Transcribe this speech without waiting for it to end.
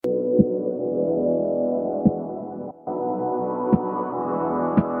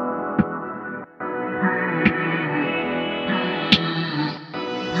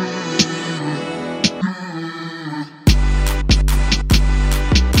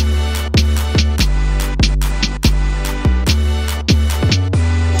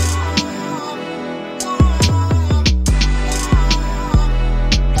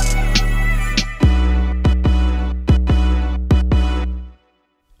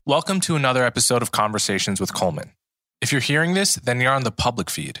Welcome to another episode of Conversations with Coleman. If you're hearing this, then you're on the public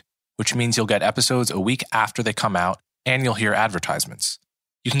feed, which means you'll get episodes a week after they come out, and you'll hear advertisements.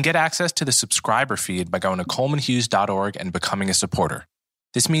 You can get access to the subscriber feed by going to colemanhughes.org and becoming a supporter.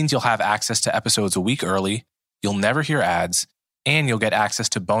 This means you'll have access to episodes a week early, you'll never hear ads, and you'll get access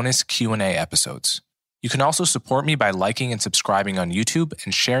to bonus Q&A episodes. You can also support me by liking and subscribing on YouTube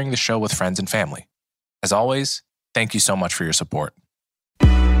and sharing the show with friends and family. As always, thank you so much for your support.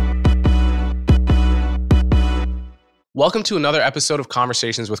 Welcome to another episode of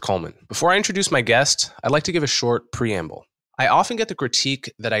Conversations with Coleman. Before I introduce my guest, I'd like to give a short preamble. I often get the critique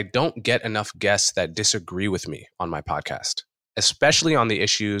that I don't get enough guests that disagree with me on my podcast, especially on the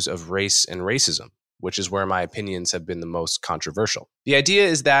issues of race and racism, which is where my opinions have been the most controversial. The idea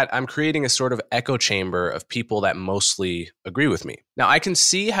is that I'm creating a sort of echo chamber of people that mostly agree with me. Now, I can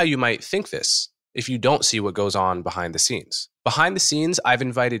see how you might think this if you don't see what goes on behind the scenes. Behind the scenes, I've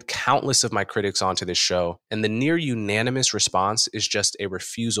invited countless of my critics onto this show, and the near unanimous response is just a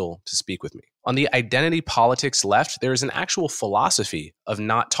refusal to speak with me. On the identity politics left, there is an actual philosophy of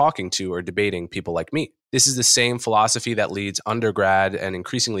not talking to or debating people like me. This is the same philosophy that leads undergrad and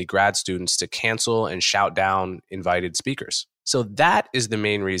increasingly grad students to cancel and shout down invited speakers. So that is the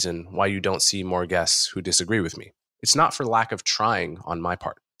main reason why you don't see more guests who disagree with me. It's not for lack of trying on my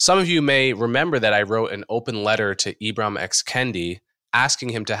part. Some of you may remember that I wrote an open letter to Ibram X. Kendi asking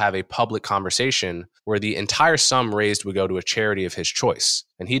him to have a public conversation where the entire sum raised would go to a charity of his choice,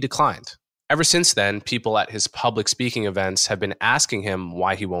 and he declined. Ever since then, people at his public speaking events have been asking him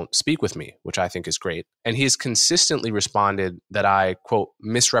why he won't speak with me, which I think is great. And he has consistently responded that I, quote,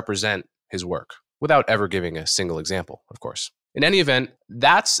 misrepresent his work, without ever giving a single example, of course. In any event,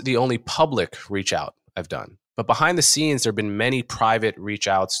 that's the only public reach out I've done. But behind the scenes, there have been many private reach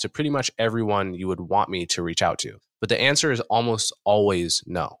outs to pretty much everyone you would want me to reach out to. But the answer is almost always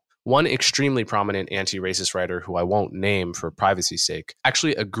no. One extremely prominent anti-racist writer, who I won't name for privacy's sake,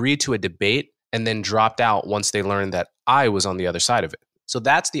 actually agreed to a debate and then dropped out once they learned that I was on the other side of it. So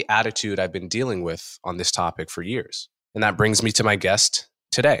that's the attitude I've been dealing with on this topic for years. And that brings me to my guest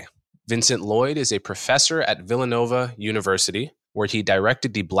today. Vincent Lloyd is a professor at Villanova University, where he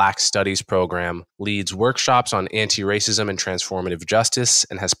directed the Black Studies program, leads workshops on anti-racism and transformative justice,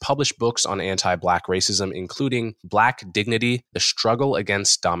 and has published books on anti-Black racism, including Black Dignity: The Struggle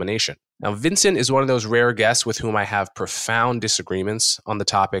Against Domination. Now, Vincent is one of those rare guests with whom I have profound disagreements on the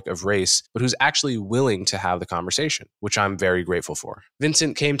topic of race, but who's actually willing to have the conversation, which I'm very grateful for.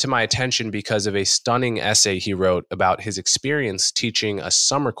 Vincent came to my attention because of a stunning essay he wrote about his experience teaching a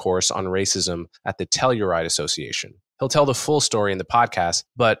summer course on racism at the Telluride Association. He'll tell the full story in the podcast,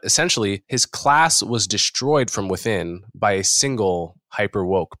 but essentially, his class was destroyed from within by a single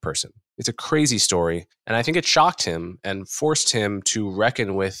hyper-woke person. It's a crazy story, and I think it shocked him and forced him to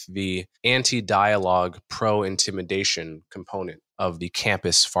reckon with the anti-dialogue, pro-intimidation component of the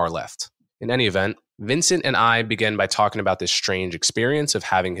campus far left. In any event, Vincent and I begin by talking about this strange experience of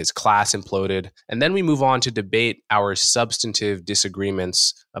having his class imploded, and then we move on to debate our substantive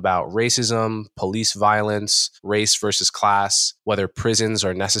disagreements about racism, police violence, race versus class, whether prisons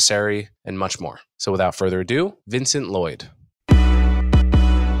are necessary, and much more. So without further ado, Vincent Lloyd.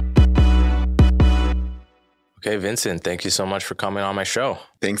 Okay, Vincent, thank you so much for coming on my show.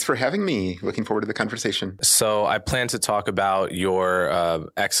 Thanks for having me. Looking forward to the conversation. So I plan to talk about your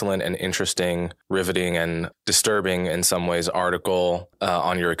excellent and interesting, riveting and disturbing in some ways article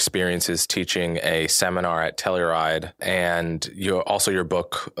on your experiences teaching a seminar at Telluride, and your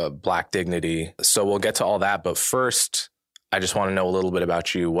book, Black Dignity. So we'll get to all that. But first, I just want to know a little bit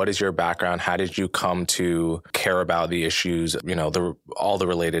about you. What is your background? How did you come to care about the issues, all the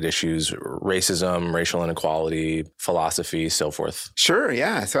related issues, racism, racial inequality, philosophy, so forth? Sure,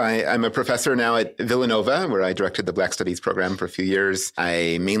 yeah. So I'm a professor now at Villanova, where I directed the Black Studies program for a few years.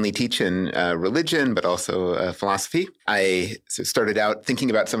 I mainly teach in religion, but also philosophy. I started out thinking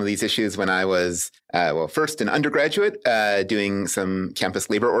about some of these issues when I was first an undergraduate, doing some campus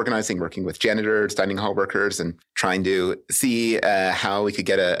labor organizing, working with janitors, dining hall workers, and trying to see how we could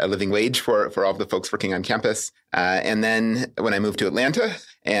get a living wage for all of the folks working on campus. And then when I moved to Atlanta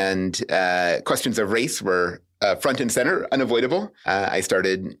and questions of race were front and center, unavoidable, I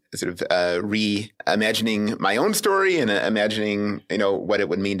started sort of reimagining my own story and imagining, what it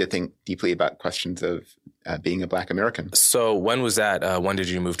would mean to think deeply about questions of being a Black American. So when was that? When did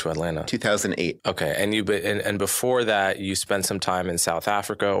you move to Atlanta? 2008. Okay. And before that, you spent some time in South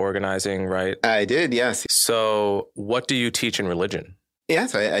Africa organizing, right? I did, yes. So what do you teach in religion?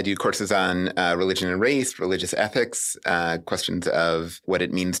 Yes, I do courses on religion and race, religious ethics, questions of what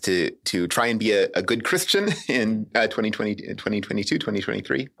it means to try and be a good Christian in 2022,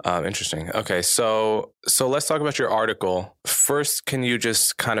 2023. Interesting. Okay, so let's talk about your article. First, can you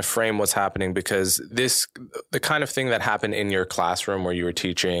just kind of frame what's happening? Because the kind of thing that happened in your classroom where you were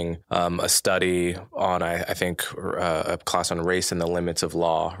teaching a study on, I think, a class on race and the limits of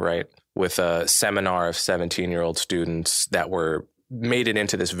law, right? With a seminar of 17-year-old students that were made it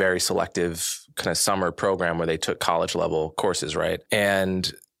into this very selective kind of summer program where they took college level courses, right?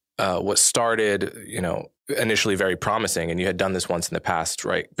 And what started, initially very promising, and you had done this once in the past,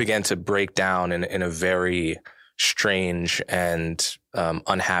 right, began to break down in a very strange and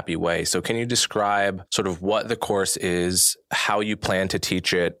unhappy way. So can you describe sort of what the course is, how you plan to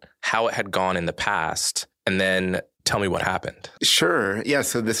teach it, how it had gone in the past, and then tell me what happened. Sure. Yeah.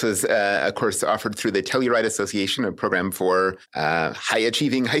 So this was a course offered through the Telluride Association, a program for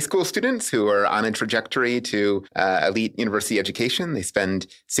high-achieving high school students who are on a trajectory to elite university education. They spend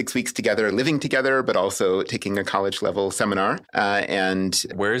 6 weeks together, living together, but also taking a college-level seminar. And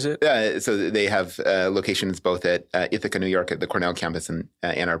where is it? So they have locations both at Ithaca, New York, at the Cornell campus, and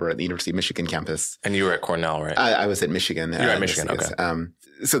Ann Arbor at the University of Michigan campus. And you were at Cornell, right? I was at Michigan. You were at Michigan, okay.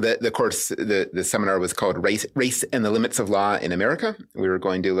 So the course, the seminar was called Race and the Limits of Law in America. We were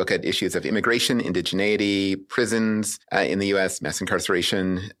going to look at issues of immigration, indigeneity, prisons in the U.S., mass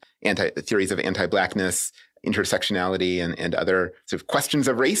incarceration, theories of anti-Blackness, intersectionality, and other sort of questions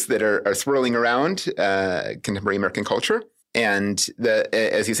of race that are swirling around contemporary American culture. And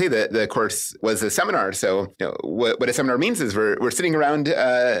as you say, the course was a seminar. So what a seminar means is we're sitting around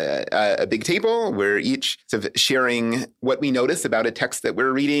a big table. We're each sort of sharing what we notice about a text that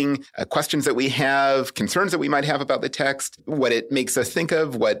we're reading, questions that we have, concerns that we might have about the text, what it makes us think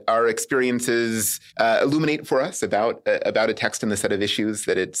of, what our experiences illuminate for us about a text and the set of issues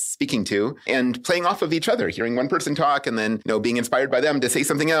that it's speaking to, and playing off of each other, hearing one person talk and then being inspired by them to say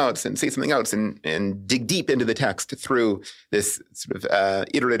something else and and dig deep into the text through this sort of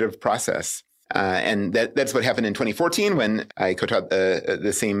iterative process. And that's what happened in 2014 when I co-taught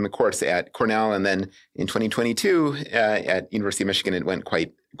the same course at Cornell. And then in 2022 at University of Michigan, it went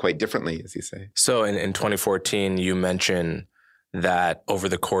quite differently, as you say. So in 2014, you mentioned that over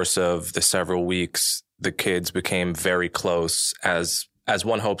the course of the several weeks, the kids became very close as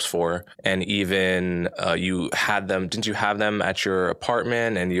one hopes for. And even you had them, didn't you have them at your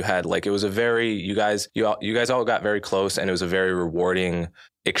apartment? And you had it was a very, you guys all got very close, and it was a very rewarding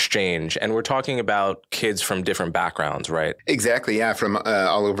exchange. And we're talking about kids from different backgrounds, right? Exactly. Yeah. From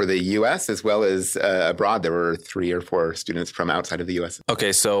all over the U.S. as well as abroad. There were 3 or 4 students from outside of the U.S.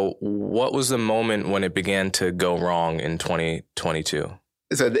 Okay. So what was the moment when it began to go wrong in 2022?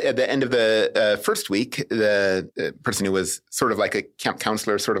 So at the end of the first week, the person who was sort of like a camp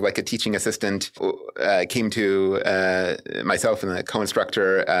counselor, sort of like a teaching assistant, came to myself and the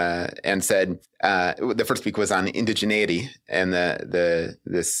co-instructor and said, the first week was on indigeneity, and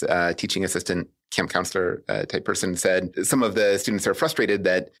this teaching assistant, camp counselor type person said, some of the students are frustrated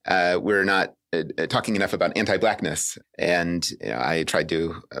that we're not talking enough about anti-Blackness. And I tried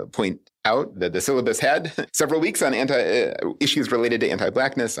to point out that the syllabus had several weeks on issues related to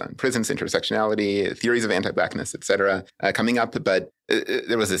anti-Blackness, on prisons, intersectionality, theories of anti-Blackness, et cetera, coming up. But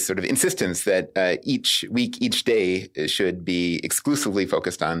there was this sort of insistence that each week, each day should be exclusively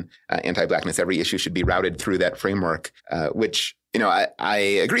focused on anti-Blackness. Every issue should be routed through that framework, which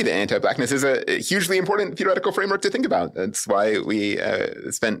I agree that anti-Blackness is a hugely important theoretical framework to think about. That's why we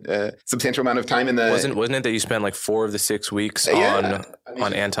spent a substantial amount of time in the... Wasn't it that you spent 4 of the 6 weeks on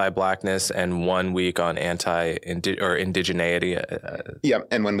anti-Blackness and 1 week on indigeneity? Yeah,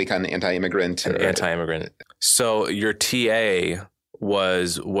 and 1 week on anti-immigrant. Anti-immigrant. So your TA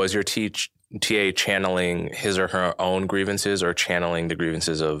was your TA channeling his or her own grievances or channeling the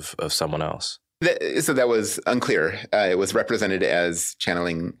grievances of someone else? So that was unclear. It was represented as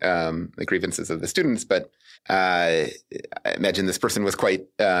channeling the grievances of the students, but I imagine this person was had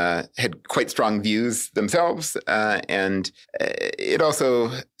quite strong views themselves. And it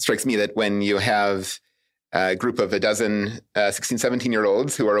also strikes me that when you have a group of a dozen 16,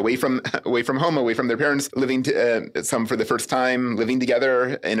 17-year-olds who are away from home, away from their parents, living some for the first time, living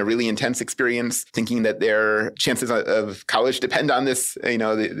together in a really intense experience, thinking that their chances of college depend on this,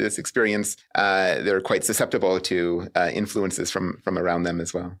 this experience. They're quite susceptible to influences from around them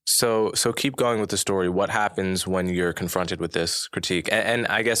as well. So keep going with the story. What happens when you're confronted with this critique? And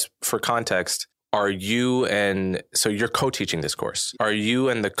I guess for context, so you're co-teaching this course. Are you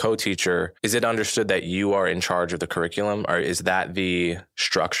and the co-teacher, is it understood that you are in charge of the curriculum, or is that the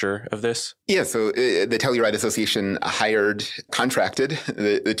structure of this? Yeah, so the Telluride Association contracted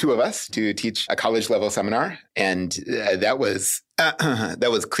the two of us to teach a college level seminar. And that was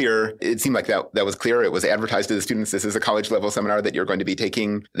clear. It seemed like that was clear. It was advertised to the students. This is a college level seminar that you're going to be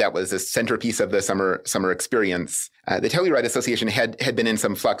taking. That was a centerpiece of the summer experience. The Telluride Association had been in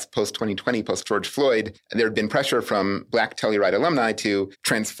some flux post 2020, post George Floyd. There had been pressure from Black Telluride alumni to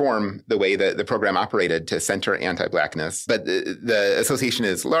transform the way that the program operated to center anti-Blackness. But the association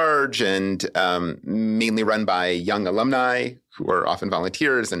is large and mainly run by young alumni who are often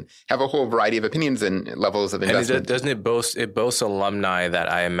volunteers and have a whole variety of opinions and levels of investment. And doesn't it boast alumni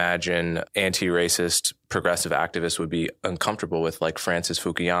that I imagine anti-racist progressive activists would be uncomfortable with, like Francis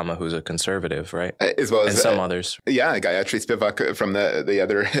Fukuyama, who's a conservative, right? As well as some others. Yeah, Gayatri Spivak from the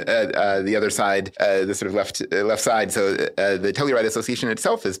other side, the sort of left side. So the Telluride Association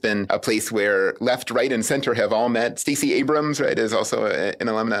itself has been a place where left, right, and center have all met. Stacey Abrams, right, is also an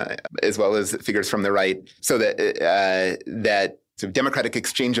alumna, as well as figures from the right. So that sort of democratic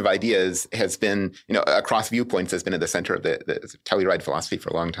exchange of ideas has been, across viewpoints, has been at the center of the Telluride philosophy for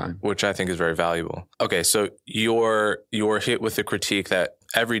a long time. Which I think is very valuable. Okay, so you're hit with the critique that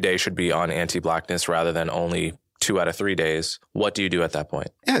every day should be on anti-Blackness rather than only 2 out of 3 days. What do you do at that point?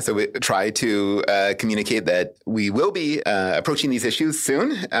 Yeah, so we try to communicate that we will be approaching these issues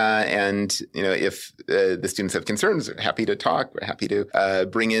soon. And, if the students have concerns, we're happy to talk. We're happy to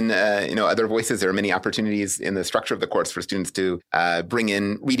bring in, other voices. There are many opportunities in the structure of the course for students to bring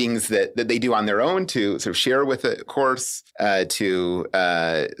in readings that they do on their own, to sort of share with the course, to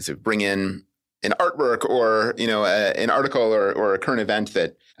sort of bring in an artwork or, an article or a current event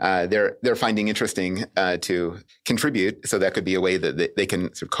that they're finding interesting to contribute. So that could be a way that they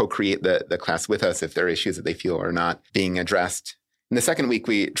can sort of co-create the class with us if there are issues that they feel are not being addressed. In the second week,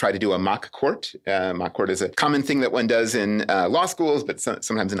 we try to do a mock court. Mock court is a common thing that one does in law schools, but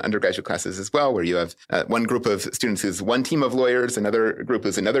sometimes in undergraduate classes as well, where you have one group of students who's one team of lawyers, another group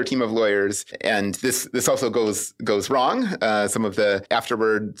who's another team of lawyers. And this also goes wrong. Some of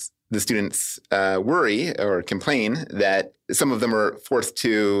afterwards, the students worry or complain that some of them are forced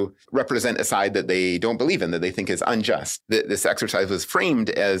to represent a side that they don't believe in, that they think is unjust. This exercise was framed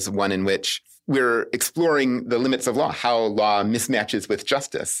as one in which we're exploring the limits of law, how law mismatches with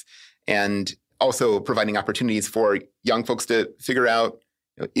justice, and also providing opportunities for young folks to figure out,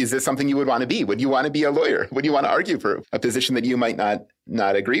 is this something you would want to be? Would you want to be a lawyer? Would you want to argue for a position that you might not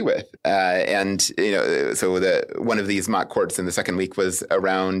agree with? So one of these mock courts in the second week was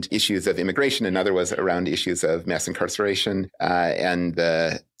around issues of immigration. Another was around issues of mass incarceration. And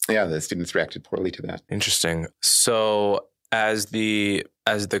the students reacted poorly to that. Interesting. So as the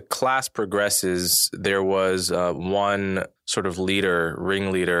class progresses, there was one sort of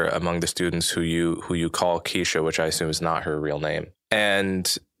ringleader among the students who you call Keisha, which I assume is not her real name.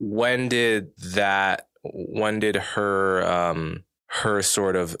 And when did her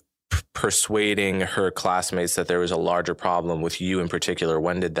sort of persuading her classmates that there was a larger problem with you in particular,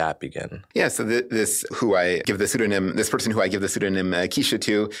 when did that begin? Yeah, so this person who I give the pseudonym Keisha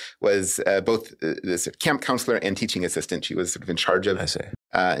to was both this camp counselor and teaching assistant. She was sort of in charge of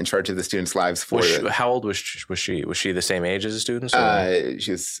the students' lives. How old was she? Was she the same age as the students?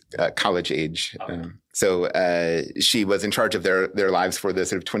 She was college age. Okay. So she was in charge of their lives for the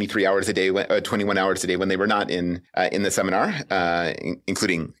sort of 21 hours a day when they were not in the seminar,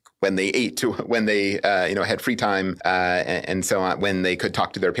 including when they ate, when they had free time, and so on, when they could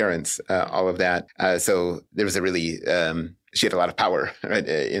talk to their parents, all of that. So there was she had a lot of power, right,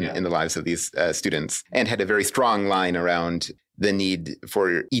 in the lives of these students, and had a very strong line around the need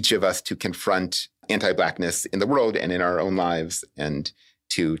for each of us to confront anti-Blackness in the world and in our own lives, and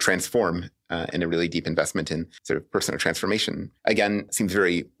to transform, and a really deep investment in sort of personal transformation. Again, seems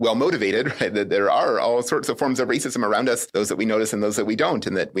very well motivated, right? That there are all sorts of forms of racism around us, those that we notice and those that we don't,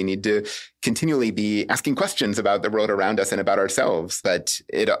 and that we need to continually be asking questions about the world around us and about ourselves. But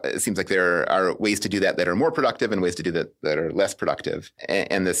it seems like there are ways to do that are more productive and ways to do that are less productive.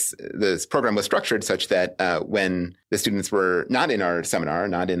 And this program was structured such that when the students were not in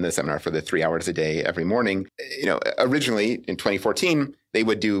the seminar for the 3 hours a day every morning, originally in 2014, they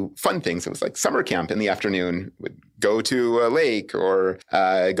would do fun things. It was like summer camp in the afternoon, would go to a lake or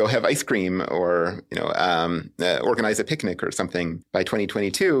go have ice cream or, organize a picnic or something. By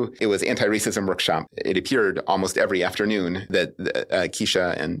 2022, it was anti-racism workshop. It appeared almost every afternoon that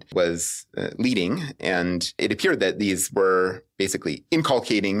Keisha was leading. And it appeared that these were basically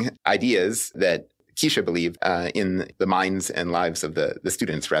inculcating ideas that Keisha believed in the minds and lives of the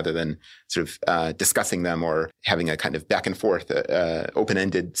students, rather than sort of discussing them or having a kind of back and forth,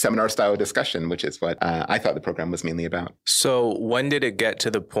 open-ended seminar-style discussion, which is what I thought the program was mainly about. So when did it get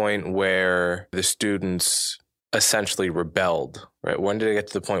to the point where the students essentially rebelled, right? When did it get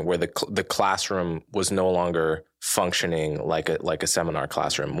to the point where the classroom was no longer functioning like a seminar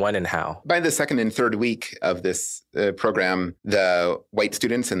classroom? When and how? By the second and third week of this program, the white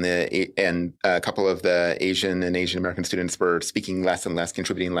students and a couple of the Asian and Asian American students were speaking less and less,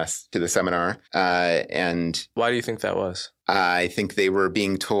 contributing less to the seminar. And why do you think that was? I think they were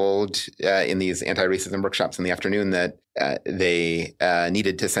being told in these anti-racism workshops in the afternoon that they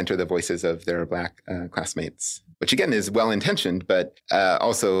needed to center the voices of their Black classmates, which again is well-intentioned, but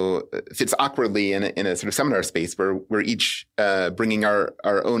also fits awkwardly in a sort of seminar space where we're each bringing our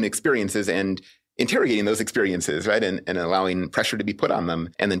own experiences and interrogating those experiences, right? And allowing pressure to be put on them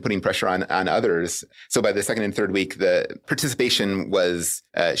and then putting pressure on others. So by the second and third week, the participation was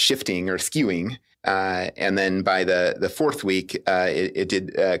shifting or skewing. And then by the fourth week, it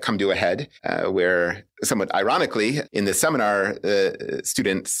did come to a head where, somewhat ironically, in the seminar,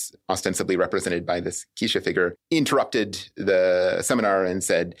 students, ostensibly represented by this Keisha figure, interrupted the seminar and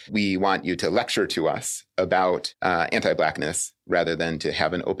said, "We want you to lecture to us about anti-Blackness rather than to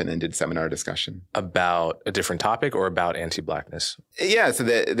have an open-ended seminar discussion." About a different topic or about anti-Blackness? Yeah, so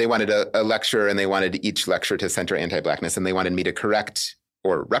they wanted a lecture, and they wanted each lecture to center anti-Blackness, and they wanted me to correct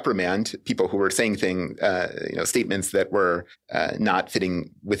or reprimand people who were saying statements that were not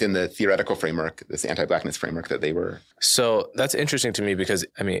fitting within the theoretical framework, this anti-Blackness framework that they were. So that's interesting to me because,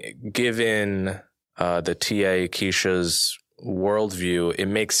 I mean, given the TA Keisha's worldview, it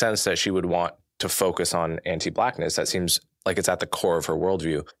makes sense that she would want to focus on anti-Blackness. That seems like it's at the core of her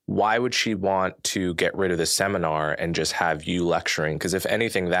worldview. Why would she want to get rid of the seminar and just have you lecturing? Because if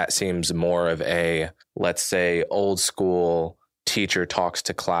anything, that seems more of a, let's say, old school teacher talks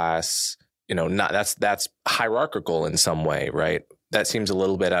to class, that's hierarchical in some way, right? That seems a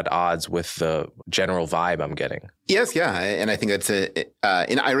little bit at odds with the general vibe I'm getting. Yes, yeah, and I think that's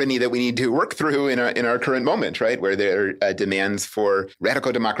an irony that we need to work through in our current moment, right? Where there are demands for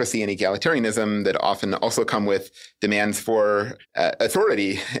radical democracy and egalitarianism that often also come with demands for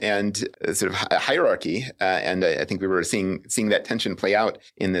authority and sort of hierarchy. And I think we were seeing that tension play out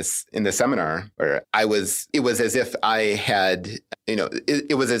in the seminar, where it was as if I had,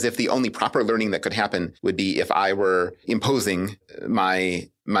 it was as if the only proper learning that could happen would be if I were imposing my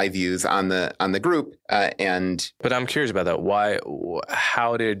views on the group. But I'm curious about that.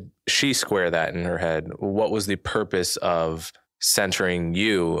 How did she square that in her head? What was the purpose of centering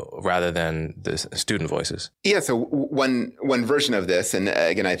you rather than the student voices? Yeah. So one version of this, and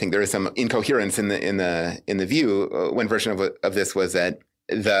again, I think there is some incoherence in the view. One version of this was that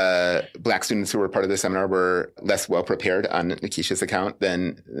the Black students who were part of the seminar were less well prepared on Keisha's account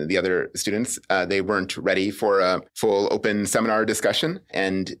than the other students. They weren't ready for a full open seminar discussion.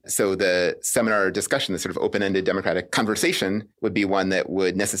 And so the seminar discussion, the sort of open-ended democratic conversation, would be one that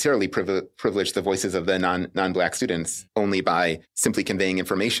would necessarily privilege the voices of the non-Black students. Only by simply conveying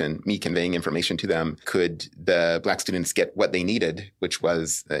information, me conveying information to them, could the Black students get what they needed, which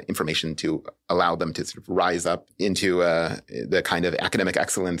was information to allow them to sort of rise up into the kind of academic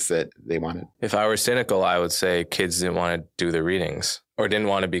excellence that they wanted. If I were cynical, I would say kids didn't want to do the readings or didn't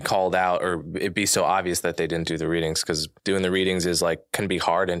want to be called out or it'd be so obvious that they didn't do the readings, because doing the readings can be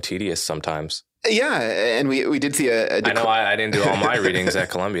hard and tedious sometimes. Yeah, and we did see a I know I didn't do all my readings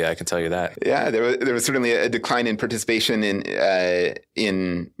at Columbia, I can tell you that. Yeah, there was certainly a decline in participation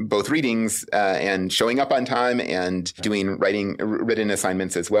in both readings and showing up on time and doing written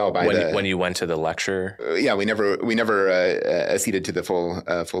assignments as well. When you went to the lecture? Yeah, we never acceded to the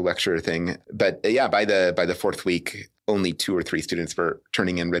full lecture thing. But yeah, by the fourth week, only 2 or 3 students were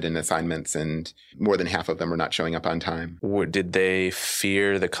turning in written assignments, and more than half of them were not showing up on time. Did they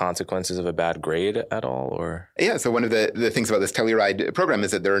fear the consequences of a bad grade at all? Or yeah, so one of the things about this Telluride program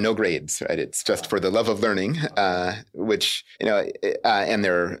is that there are no grades, right? It's just for the love of learning, which, and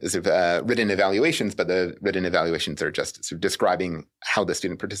there are sort of written evaluations, but the written evaluations are just sort of describing how the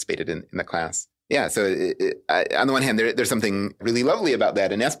student participated in the class. Yeah, so on the one hand, there's something really lovely about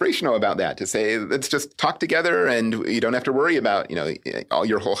that and aspirational about that, to say, let's just talk together and you don't have to worry about, all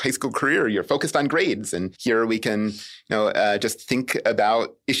your whole high school career. You're focused on grades. And here we can, just think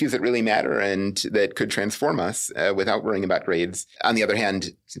about issues that really matter and that could transform us without worrying about grades. On the other hand,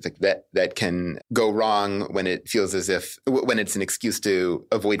 it seems like that can go wrong when it feels as if, when it's an excuse to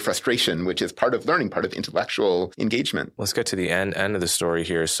avoid frustration, which is part of learning, part of intellectual engagement. Let's get to the end of the story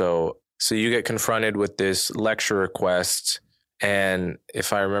here. So you get confronted with this lecture request And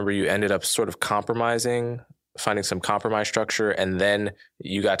if I remember, you ended up sort of finding some compromise structure, and then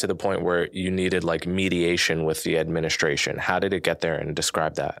you got to the point where you needed like mediation with the administration. How did it get there, and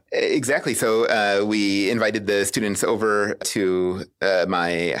describe that? Exactly. So we invited the students over to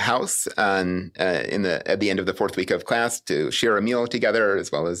my house at the end of the fourth week of class to share a meal together, as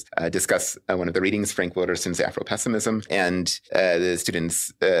well as discuss one of the readings, Frank Wilderson's Afro-Pessimism. And the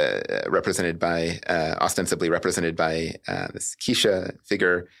students ostensibly represented by this Keisha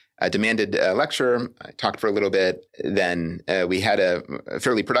figure, demanded a lecture. I talked for a little bit. Then we had a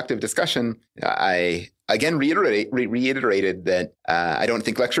fairly productive discussion. I again reiterated that I don't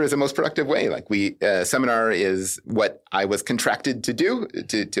think lecture is the most productive way. Like seminar is what I was contracted to do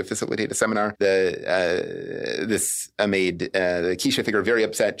to facilitate a seminar. This made the Keisha figure very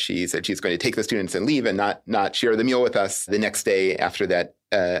upset. She said she's going to take the students and leave and not share the meal with us. The next day after that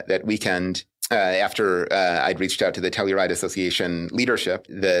weekend, after I'd reached out to the Telluride Association leadership,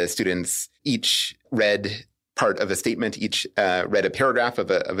 the students each read part of a statement, each read a paragraph of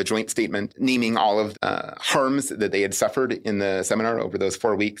a joint statement naming all of harms that they had suffered in the seminar over those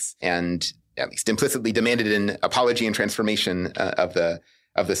 4 weeks, and at least implicitly demanded an apology and transformation of the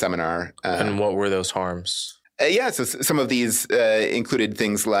seminar. And what were those harms? So some of these included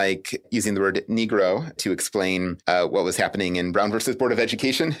things like using the word Negro to explain what was happening in Brown versus Board of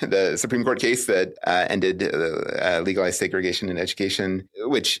Education, the Supreme Court case that ended legalized segregation in education,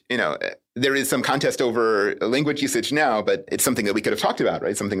 which, there is some contest over language usage now, but it's something that we could have talked about,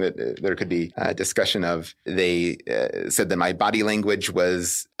 right? Something that there could be discussion of. They said that my body language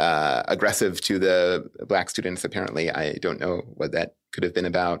was aggressive to the Black students. Apparently, I don't know what that could have been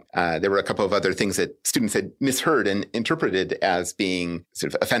about. There were a couple of other things that students had misheard and interpreted as being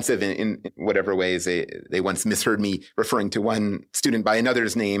sort of offensive in whatever ways. They once misheard me referring to one student by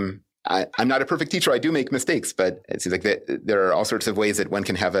another's name. I'm not a perfect teacher. I do make mistakes, but it seems like there are all sorts of ways that one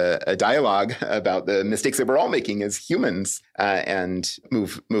can have a dialogue about the mistakes that we're all making as humans and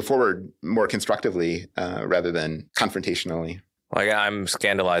move forward more constructively rather than confrontationally. Like, I'm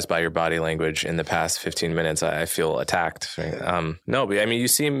scandalized by your body language in the past 15 minutes. I feel attacked. No, but I mean,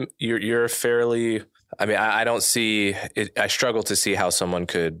 you're fairly, I don't see it. I struggle to see how someone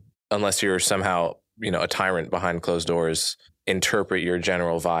could, unless you're somehow, a tyrant behind closed doors, interpret your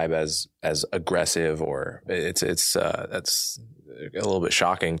general vibe as aggressive, or that's a little bit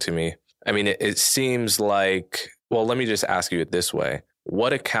shocking to me. I mean, it seems like, well, let me just ask you it this way.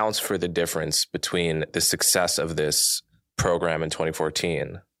 What accounts for the difference between the success of this program in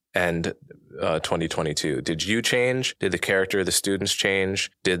 2014 and 2022? Did you change? Did the character of the students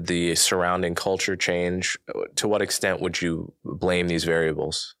change? Did the surrounding culture change? To what extent would you blame these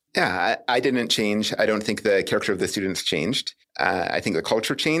variables? Yeah, I didn't change. I don't think the character of the students changed. I think the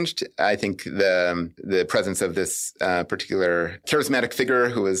culture changed. I think the presence of this particular charismatic figure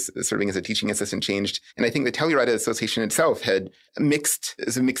who was serving as a teaching assistant changed. And I think the Telluride Association itself had mixed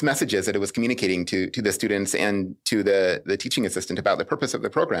messages that it was communicating to the students and to the teaching assistant about the purpose of the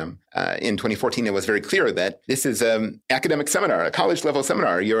program. In 2014, it was very clear that this is an academic seminar, a college level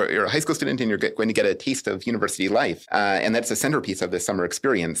seminar. You're a high school student and you're going to get a taste of university life. And that's the centerpiece of this summer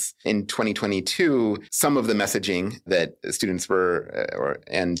experience. In 2022, some of the messaging that students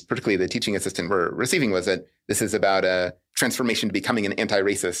and particularly the teaching assistant were receiving was that this is about a transformation to becoming an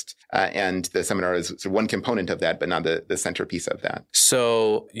anti-racist, and the seminar is sort of one component of that, but not the centerpiece of that.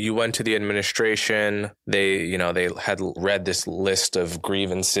 So you went to the administration. They had read this list of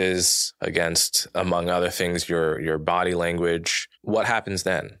grievances against, among other things, your body language. What happens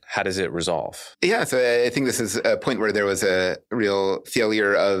then? How does it resolve? Yeah, so I think this is a point where there was a real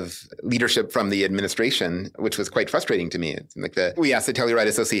failure of leadership from the administration, which was quite frustrating to me. We asked the Telluride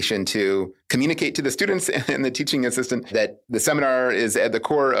Association to communicate to the students and the teaching assistant that the seminar is at the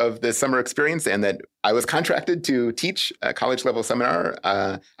core of the summer experience and that I was contracted to teach a college level seminar.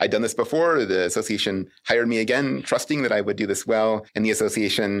 I'd done this before. The association hired me again, trusting that I would do this well. And the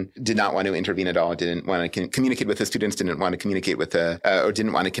association did not want to intervene at all, didn't want to communicate with the students, didn't want to communicate with or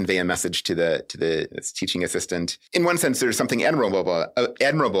didn't want to convey a message to the teaching assistant. In one sense, there's something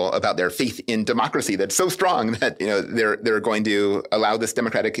admirable about their faith in democracy that's so strong that they're going to allow this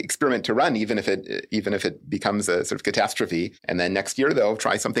democratic experiment to run, even if it becomes a sort of catastrophe. And then next year they'll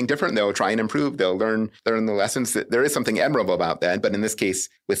try something different. They'll try and improve. They'll learn the lessons. There is something admirable about that. But in this case,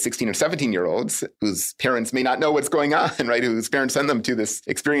 with 16 or 17-year-olds whose parents may not know what's going on, right? Whose parents send them to this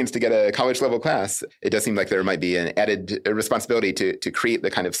experience to get a college level class, it does seem like there might be an added responsibility to create the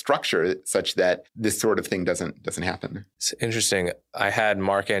kind of structure such that this sort of thing doesn't happen. It's interesting. I had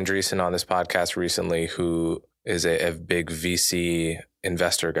Mark Andreessen on this podcast recently, who is a big VC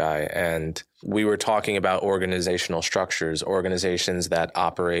investor guy. And we were talking about organizational structures, organizations that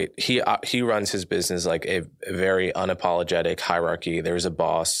operate. He runs his business like a very unapologetic hierarchy. There's a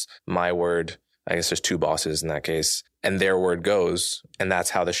boss, my word. I guess there's two bosses in that case, and their word goes, and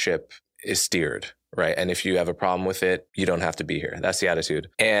that's how the ship is steered, right? And if you have a problem with it, you don't have to be here. That's the attitude.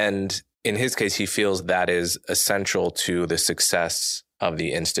 And in his case, he feels that is essential to the success of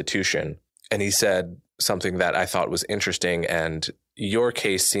the institution. And he said something that I thought was interesting, and your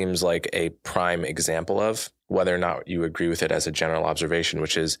case seems like a prime example of, whether or not you agree with it as a general observation,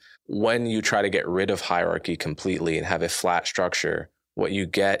 which is when you try to get rid of hierarchy completely and have a flat structure, what you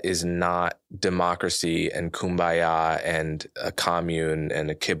get is not democracy and kumbaya and a commune and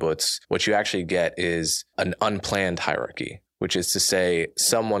a kibbutz. What you actually get is an unplanned hierarchy, which is to say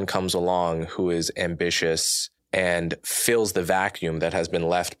someone comes along who is ambitious and fills the vacuum that has been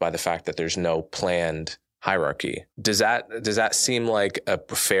left by the fact that there's no planned hierarchy. Does that seem like a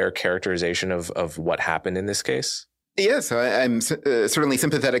fair characterization of what happened in this case? Yeah, so I'm certainly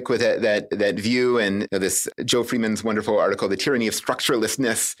sympathetic with that view, and this Joe Freeman's wonderful article, "The Tyranny of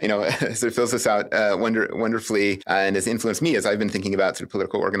Structurelessness," sort of fills this out wonderfully, and has influenced me as I've been thinking about sort of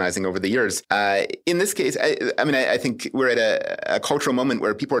political organizing over the years. In this case, I think we're at a cultural moment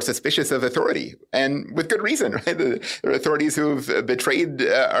where people are suspicious of authority, and with good reason, right? There are authorities who've betrayed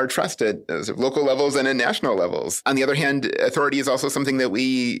our trust at sort of local levels and at national levels. On the other hand, authority is also something that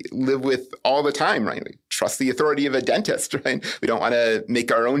we live with all the time, right? We trust the authority of a dentist, right? We don't want to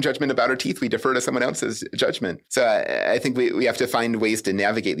make our own judgment about our teeth. We defer to someone else's judgment. So I think we have to find ways to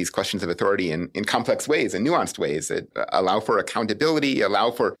navigate these questions of authority in complex ways and nuanced ways that allow for accountability,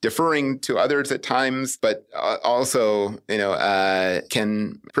 allow for deferring to others at times, but also,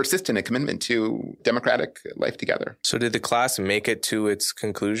 can persist in a commitment to democratic life together. So did the class make it to its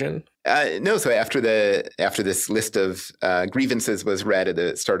conclusion? No. So after this list of grievances was read at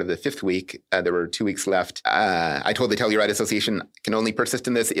the start of the fifth week, there were 2 weeks left. I told the Telluride Association can only persist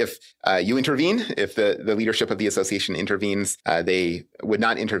in this if you intervene. If the leadership of the association intervenes, they would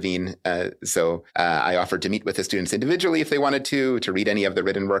not intervene. So I offered to meet with the students individually if they wanted to read any of the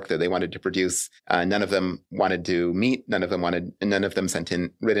written work that they wanted to produce. None of them wanted to meet. None of them sent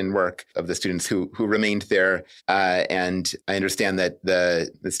in written work of the students who remained there. And I understand that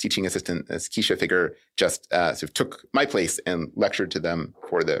this teaching assistant, this Keisha figure, just sort of took my place and lectured to them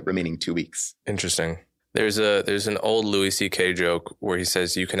for the remaining 2 weeks. Interesting. There's an old Louis C.K. joke where he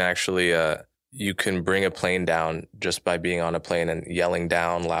says you can actually you can bring a plane down just by being on a plane and yelling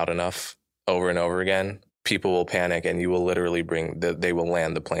down loud enough over and over again. People will panic and you will literally they will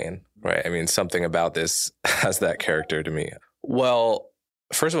land the plane, right? I mean, something about this has that character to me. Well,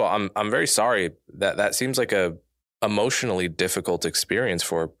 first of all, I'm very sorry that seems like a emotionally difficult experience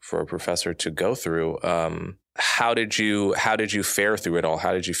for a professor to go through. How did you fare through it all?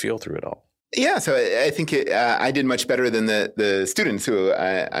 How did you feel through it all? Yeah, so I think I did much better than the students who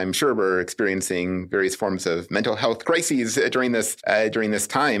I'm sure were experiencing various forms of mental health crises during this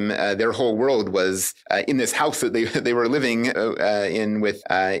time. Their whole world was in this house that they were living in with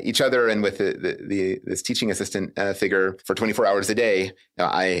each other and with this teaching assistant figure for 24 hours a day.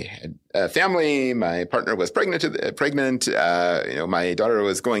 I had a family. My partner was pregnant. My daughter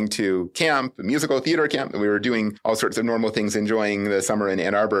was going to camp, a musical theater camp. We were doing all sorts of normal things, enjoying the summer in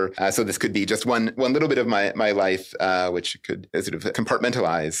Ann Arbor. So this could be just one little bit of my life, which could sort of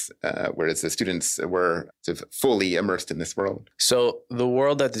compartmentalize, whereas the students were sort of fully immersed in this world. So the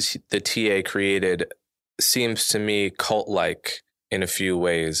world that the TA created seems to me cult-like in a few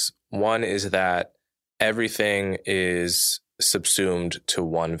ways. One is that everything is subsumed to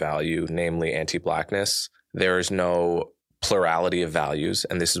one value, namely anti-Blackness. There is no plurality of values,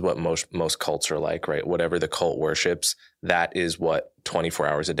 and this is what most cults are like, right? Whatever the cult worships, that is what 24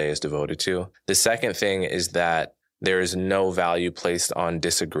 hours a day is devoted to. The second thing is that there is no value placed on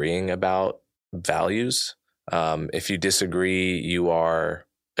disagreeing about values. If you disagree, you are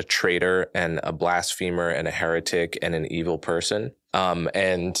a traitor and a blasphemer and a heretic and an evil person.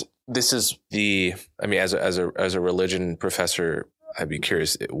 And this is as a religion professor, I'd be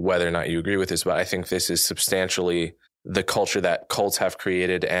curious whether or not you agree with this, but I think this is substantially the culture that cults have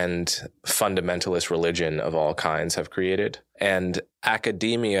created and fundamentalist religion of all kinds have created. And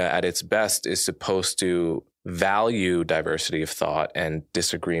academia at its best is supposed to value diversity of thought and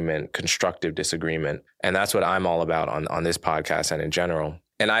disagreement, constructive disagreement. And that's what I'm all about on this podcast and in general.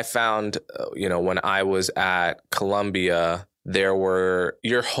 And I found, when I was at Columbia, there were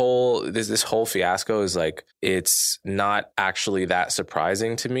this whole fiasco is like, it's not actually that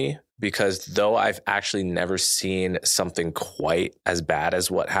surprising to me, because though I've actually never seen something quite as bad as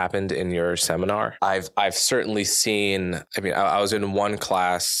what happened in your seminar, I've certainly seen, I was in one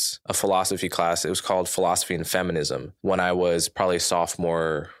class, a philosophy class. It was called Philosophy and Feminism when I was probably a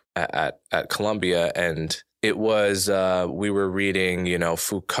sophomore at Columbia. And it was, we were reading,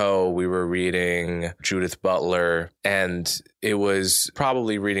 Foucault, we were reading Judith Butler, and it was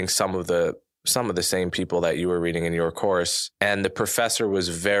probably reading some of the same people that you were reading in your course. And the professor was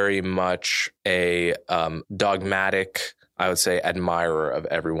very much a dogmatic, I would say, admirer of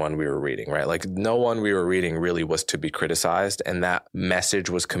everyone we were reading, right? Like no one we were reading really was to be criticized, and that message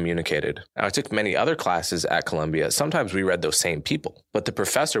was communicated. Now, I took many other classes at Columbia. Sometimes we read those same people, but the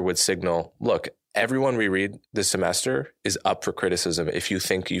professor would signal, look, everyone we read this semester is up for criticism. If you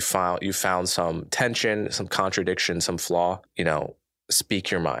think you found some tension, some contradiction, some flaw,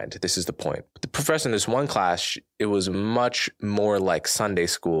 speak your mind. This is the point. The professor in this one class, it was much more like Sunday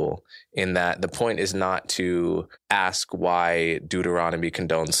school in that the point is not to ask why Deuteronomy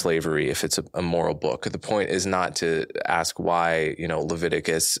condones slavery if it's a moral book. The point is not to ask why,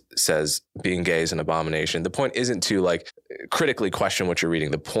 Leviticus says being gay is an abomination. The point isn't to critically question what you're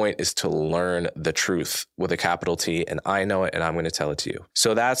reading. The point is to learn the truth with a capital T, and I know it and I'm going to tell it to you.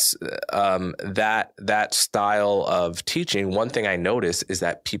 So that's that style of teaching. One thing I noticed is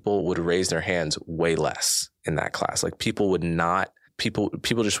that people would raise their hands way less in that class. Like people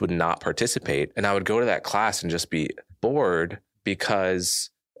just would not participate. And I would go to that class and just be bored because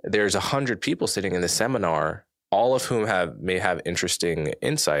there's 100 people sitting in the seminar, all of whom may have interesting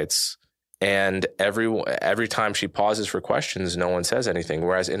insights. And every time she pauses for questions, no one says anything.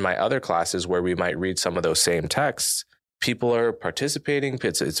 Whereas in my other classes where we might read some of those same texts, people are participating.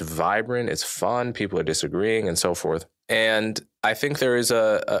 It's vibrant. It's fun. People are disagreeing and so forth. And I think there is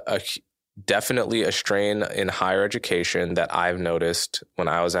definitely a strain in higher education that I've noticed when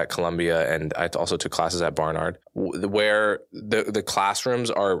I was at Columbia, and I also took classes at Barnard, where the classrooms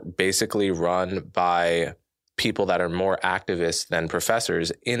are basically run by people that are more activists than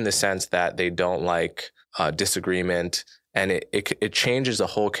professors, in the sense that they don't like disagreement, and it changes the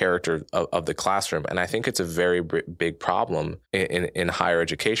whole character of the classroom. And I think it's a very big problem in higher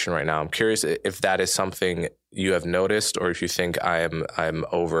education right now. I'm curious if that is something you have noticed, or if you think I'm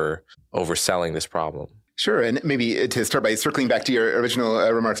overselling this problem. Sure. And maybe to start by circling back to your original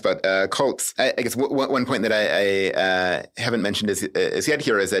remarks about cults, I guess one point that I haven't mentioned as yet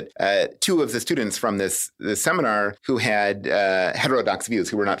here is that two of the students from this seminar who had heterodox views,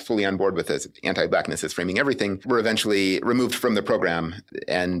 who were not fully on board with this anti-blackness is framing everything, were eventually removed from the program.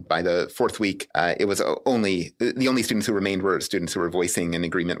 And by the fourth week, it was the only students who remained were students who were voicing an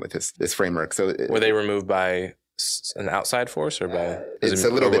agreement with this framework. So were they removed by an outside force, or by? It's a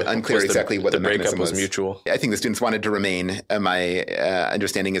little bit unclear exactly what the mechanism was. Mutual. I think the students wanted to remain. My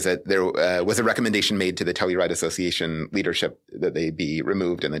understanding is that there was a recommendation made to the Telluride Association leadership that they be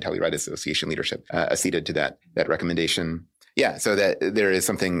removed, and the Telluride Association leadership acceded to that recommendation. Yeah, so that there is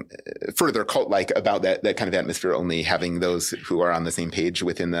something further cult-like about that kind of atmosphere, only having those who are on the same page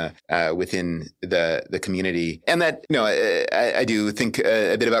within the community. And that, I do think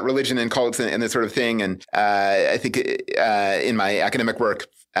a bit about religion and cults and this sort of thing. And I think in my academic work,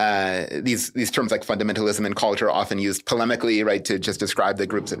 these terms like fundamentalism and culture are often used polemically, right, to just describe the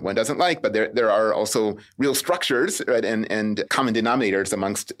groups that one doesn't like. But there are also real structures, right, and common denominators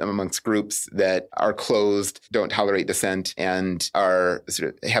amongst groups that are closed, don't tolerate dissent, and are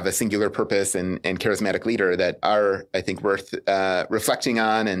have a singular purpose and charismatic leader that are, I think, worth reflecting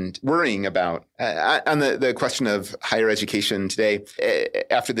on and worrying about. On the question of higher education today,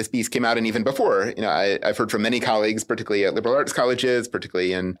 after this piece came out, and even before, I've heard from many colleagues, particularly at liberal arts colleges,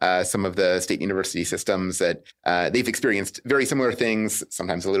 particularly in some of the state university systems, that they've experienced very similar things,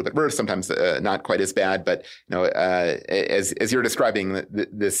 sometimes a little bit worse, sometimes not quite as bad. But as you're describing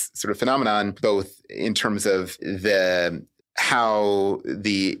this sort of phenomenon, both in terms of how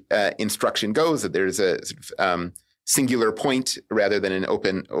the instruction goes, that there's a sort of singular point rather than an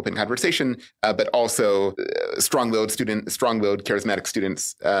open conversation, but also strong-willed charismatic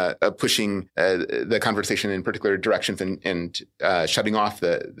students pushing the conversation in particular directions and shutting off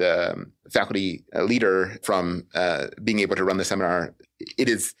the faculty leader from being able to run the seminar. It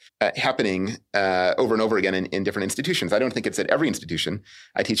is happening over and over again in different institutions. I don't think it's at every institution.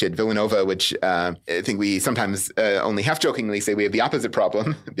 I teach at Villanova, which I think we sometimes only half-jokingly say we have the opposite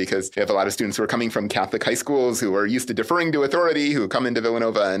problem, because we have a lot of students who are coming from Catholic high schools who are used to deferring to authority, who come into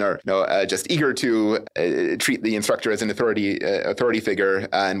Villanova and are just eager to treat the instructor as an authority figure,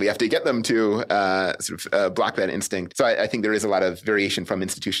 and we have to get them to block that instinct. So I think there is a lot of variation from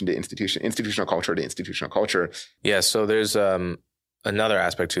institution to institution, institutional culture to institutional culture. Yeah, so there's another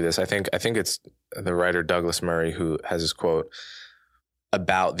aspect to this. I think it's the writer Douglas Murray who has this quote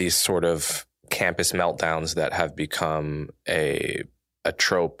about these sort of campus meltdowns that have become a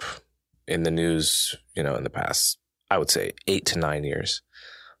trope in the news, in the past, I would say 8 to 9 years.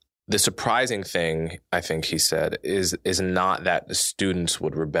 The surprising thing, I think he said, is not that the students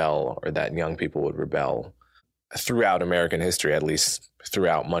would rebel or that young people would rebel throughout American history, at least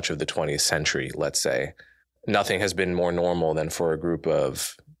throughout much of the 20th century, let's say. Nothing has been more normal than for a group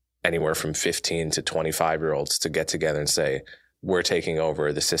of anywhere from 15 to 25-year-olds to get together and say, we're taking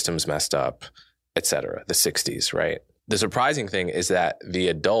over, the system's messed up, et cetera, the 60s, right? The surprising thing is that the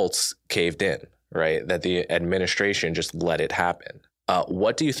adults caved in, right? That the administration just let it happen.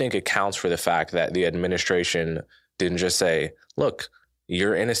 What do you think accounts for the fact that the administration didn't just say, look,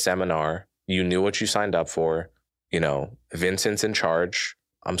 you're in a seminar, you knew what you signed up for, Vincent's in charge,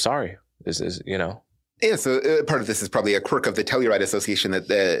 I'm sorry, this is, Yeah, so part of this is probably a quirk of the Telluride Association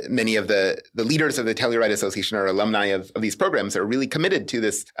that many of the leaders of the Telluride Association are alumni of these programs, are really committed to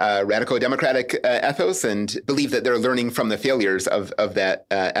this radical democratic ethos and believe that they're learning from the failures of that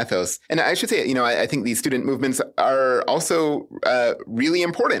ethos. And I should say, I think these student movements are also really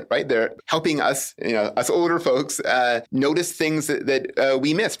important, right? They're helping us, us older folks, notice things that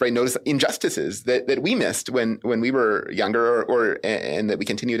we missed, right? Notice injustices that we missed when we were younger and that we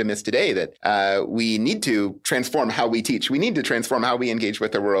continue to miss today, that we need to transform how we teach. We need to transform how we engage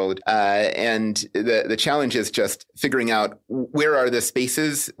with the world. And the challenge is just figuring out where are the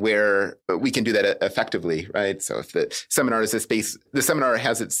spaces where we can do that effectively, right? So if the seminar is a space, the seminar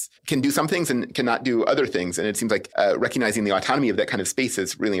can do some things and cannot do other things. And it seems like recognizing the autonomy of that kind of space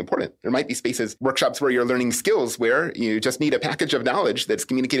is really important. There might be spaces, workshops where you're learning skills where you just need a package of knowledge that's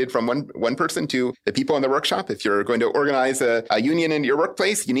communicated from one person to the people in the workshop. If you're going to organize a union in your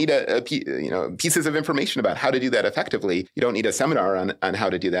workplace, you need pieces of information about how to do that effectively. You don't need a seminar on how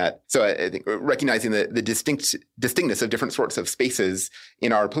to do that. So I think recognizing the distinctness of different sorts of spaces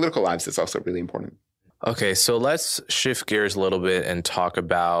in our political lives is also really important. Okay, so let's shift gears a little bit and talk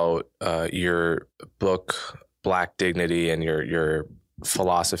about your book, Black Dignity, and your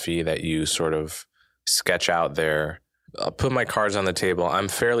philosophy that you sort of sketch out there. I'll put my cards on the table. I'm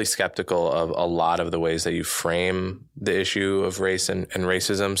fairly skeptical of a lot of the ways that you frame the issue of race and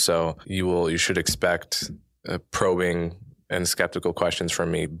racism. So you should expect probing and skeptical questions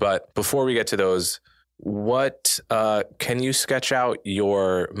from me. But before we get to those, what can you sketch out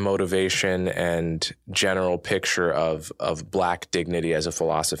your motivation and general picture of Black dignity as a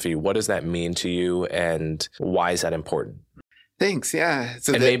philosophy? What does that mean to you, and why is that important? Thanks. Yeah.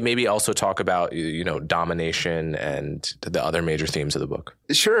 So maybe also talk about, domination and the other major themes of the book.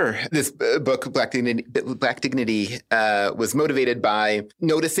 Sure. This book, Black Dignity, was motivated by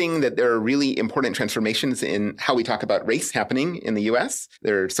noticing that there are really important transformations in how we talk about race happening in the U.S.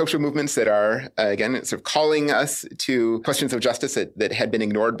 There are social movements that are, again, sort of calling us to questions of justice that had been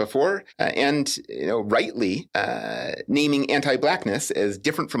ignored before, and rightly naming anti-Blackness as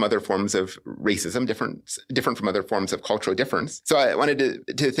different from other forms of racism, different from other forms of cultural difference. So I wanted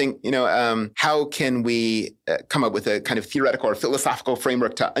to think, how can we come up with a kind of theoretical or philosophical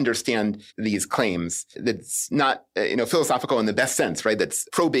framework to understand these claims that's not, philosophical in the best sense, right? That's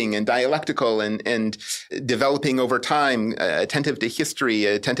probing and dialectical and developing over time, attentive to history,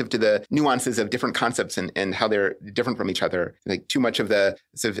 attentive to the nuances of different concepts and how they're different from each other. Like too much of the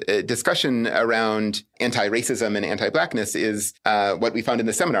sort of discussion around anti-racism and anti-Blackness is what we found in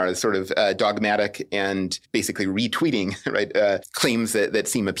the seminar is sort of dogmatic and basically retweeting, right? Claims that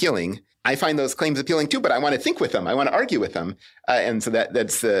seem appealing. I find those claims appealing too, but I want to think with them. I want to argue with them. And so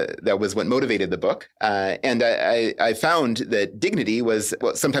that was what motivated the book. And I found that dignity was,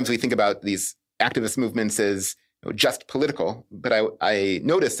 sometimes we think about these activist movements as just political, but I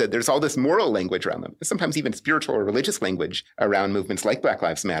noticed that there's all this moral language around them, sometimes even spiritual or religious language around movements like Black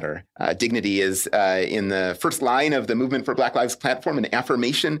Lives Matter. Dignity is in the first line of the Movement for Black Lives platform, an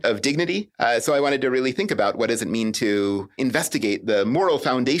affirmation of dignity. So I wanted to really think about what does it mean to investigate the moral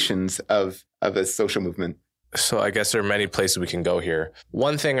foundations of a social movement. So I guess there are many places we can go here.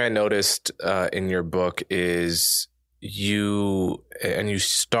 One thing I noticed in your book is you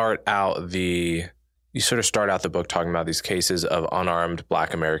start out the book talking about these cases of unarmed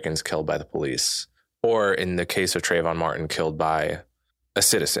Black Americans killed by the police, or in the case of Trayvon Martin, killed by a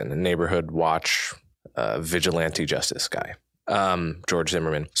citizen, a neighborhood watch, vigilante justice guy, George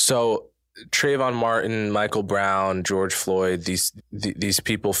Zimmerman. So Trayvon Martin, Michael Brown, George Floyd, these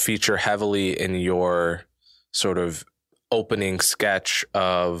people feature heavily in your sort of opening sketch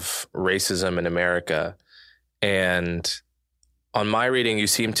of racism in America. And on my reading, you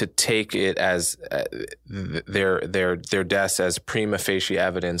seem to take it as their deaths as prima facie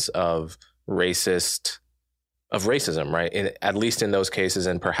evidence of racism, right? At least in those cases,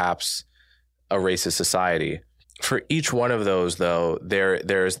 and perhaps a racist society. For each one of those, though,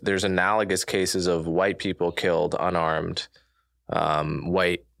 there's analogous cases of white people killed unarmed,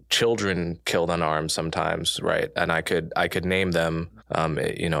 white children killed unarmed sometimes, right? And I could name them,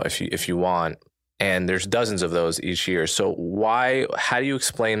 if you want. And there's dozens of those each year. So how do you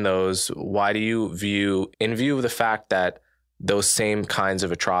explain those? Why do you in view of the fact that those same kinds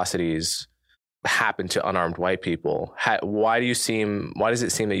of atrocities happen to unarmed white people, why does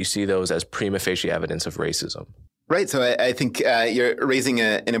it seem that you see those as prima facie evidence of racism? Right. So I think you're raising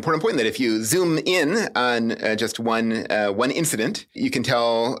an important point that if you zoom in on just one incident, you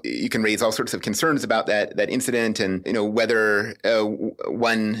can raise all sorts of concerns about that incident, and whether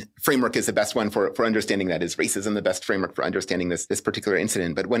one framework is the best one for understanding that. Is racism the best framework for understanding this particular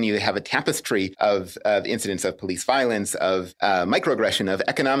incident? But when you have a tapestry of incidents of police violence, of microaggression, of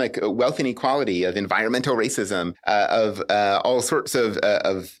economic wealth inequality, of environmental racism, of all sorts of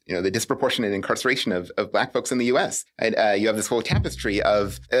the disproportionate incarceration of Black folks in the U.S. Right? You have this whole tapestry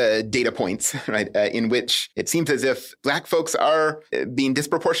of data points, right, in which it seems as if Black folks are being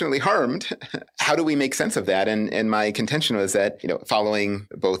disproportionately harmed. How do we make sense of that? And my contention was that, following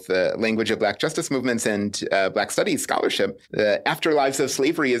both the language of Black justice movements and Black studies scholarship, the afterlives of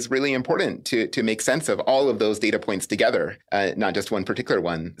slavery is really important to make sense of all of those data points together, not just one particular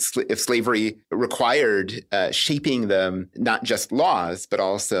one. If slavery required shaping them, not just laws, but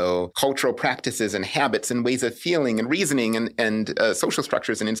also cultural practices and habits and ways of feeling and reasoning and social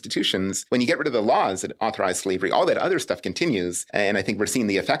structures and institutions, when you get rid of the laws that authorize slavery, all that other stuff continues. And I think we're seeing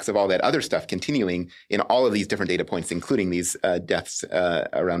the effects of all that other stuff continuing in all of these different data points, including these deaths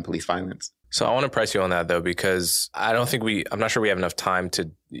around police violence. So I want to press you on that, though, because I'm not sure we have enough time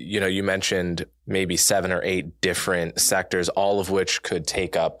to, you mentioned maybe 7 or 8 different sectors, all of which could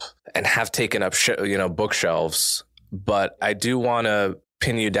take up and have taken up, bookshelves. But I do want to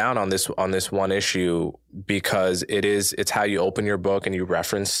pin you down on this one issue, because it's how you open your book, and you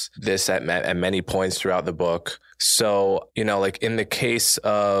reference this at many points throughout the book. So, like in the case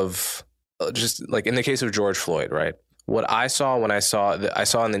of George Floyd, right? What I saw when I saw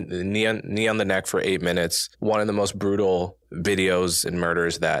in the knee on the neck for 8 minutes, one of the most brutal videos and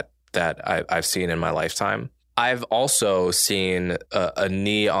murders that I've seen in my lifetime. I've also seen a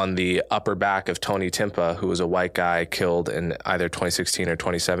knee on the upper back of Tony Timpa, who was a white guy killed in either 2016 or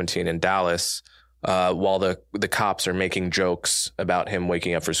 2017 in Dallas, while the cops are making jokes about him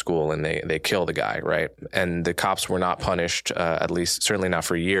waking up for school, and they kill the guy, right? And the cops were not punished, at least certainly not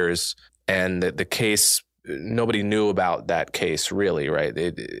for years. And the case, nobody knew about that case, really, right?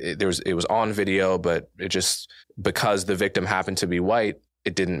 It was on video, but it just, because the victim happened to be white,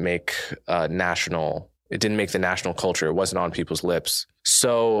 it didn't make the national culture. It wasn't on people's lips.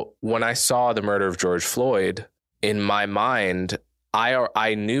 So when I saw the murder of George Floyd, in my mind,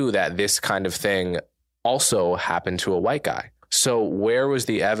 I knew that this kind of thing also happened to a white guy. So where was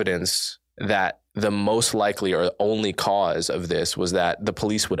the evidence that the most likely or only cause of this was that the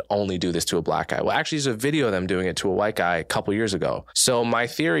police would only do this to a Black guy? Well, actually, there's a video of them doing it to a white guy a couple years ago. So my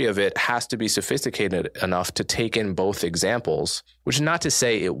theory of it has to be sophisticated enough to take in both examples, which is not to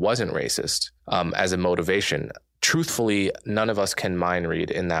say it wasn't racist as a motivation. Truthfully, none of us can mind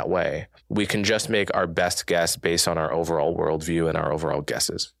read in that way. We can just make our best guess based on our overall worldview and our overall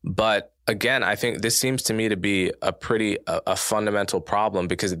guesses. But again, I think this seems to me to be a fundamental problem,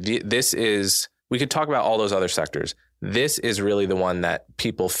 because we could talk about all those other sectors. This is really the one that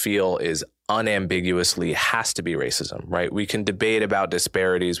people feel is unambiguously has to be racism, right? We can debate about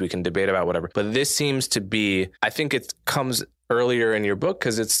disparities, we can debate about whatever, but this seems to be, I think it comes earlier in your book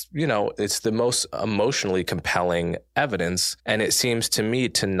because it's the most emotionally compelling evidence. And it seems to me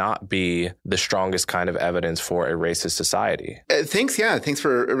to not be the strongest kind of evidence for a racist society. Thanks. Yeah. Thanks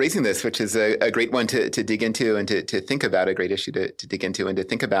for raising this, which is a great one to dig into and to think about, a great issue to dig into and to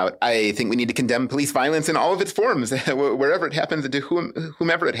think about. I think we need to condemn police violence in all of its forms, wherever it happens and to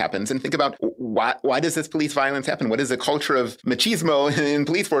whomever it happens, and think about why does this police violence happen? What is a culture of machismo in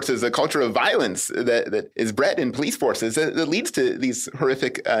police forces, a culture of violence that is bred in police forces that leads to these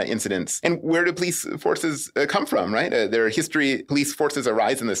horrific incidents? And where do police forces come from, right? Their history, police forces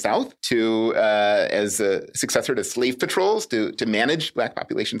arise in the South as a successor to slave patrols to manage Black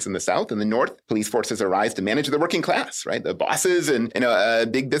populations in the South. In the North, police forces arise to manage the working class, right? The bosses and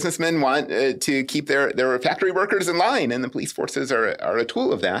big businessmen want to keep their factory workers in line, and the police forces are a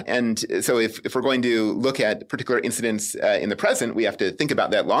tool of that. And so if we're going to look at particular incidents in the present, we have to think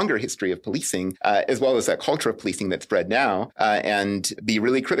about that longer history of policing, as well as that culture of policing that's spread now, and be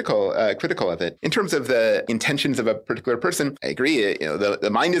really critical of it. In terms of the intentions of a particular person, I agree. The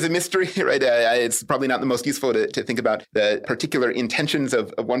mind is a mystery, right? It's probably not the most useful to think about the particular intentions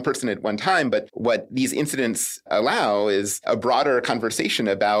of one person at one time, but what these incidents allow is a broader conversation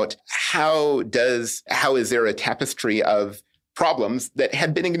about how is there a tapestry of problems that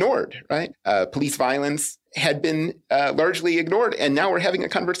had been ignored, right? Police violence had been largely ignored, and now we're having a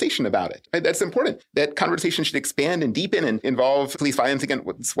conversation about it. Right? That's important. That conversation should expand and deepen and involve police violence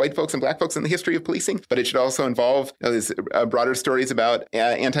against white folks and black folks in the history of policing, but it should also involve these broader stories about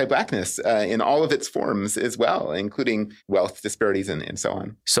anti-blackness in all of its forms as well, including wealth disparities and so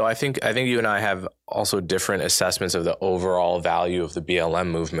on. So I think you and I have also different assessments of the overall value of the BLM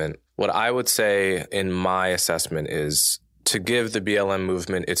movement. What I would say in my assessment is, to give the BLM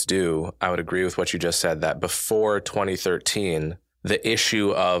movement its due, I would agree with what you just said, that before 2013, the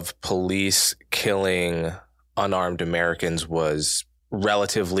issue of police killing unarmed Americans was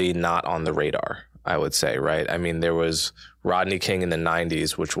relatively not on the radar, I would say, right? I mean, there was Rodney King in the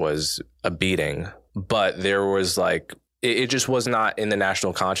 90s, which was a beating, but there was it just was not in the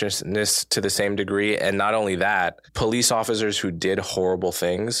national consciousness to the same degree. And not only that, police officers who did horrible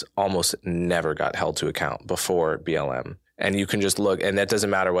things almost never got held to account before BLM. And you can just look, and that doesn't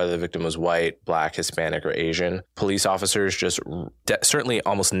matter whether the victim was white, black, Hispanic, or Asian. Police officers just certainly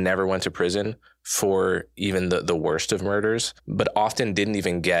almost never went to prison for even the worst of murders, but often didn't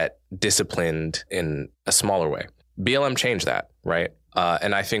even get disciplined in a smaller way. BLM changed that, right?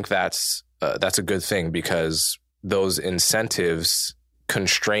 And I think that's a good thing, because those incentives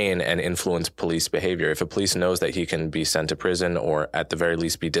constrain and influence police behavior. If a police knows that he can be sent to prison or at the very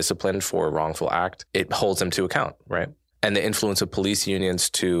least be disciplined for a wrongful act, it holds him to account, right? And the influence of police unions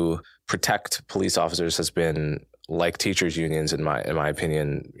to protect police officers has been, like teachers unions, in my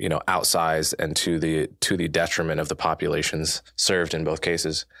opinion, outsized and to the detriment of the populations served in both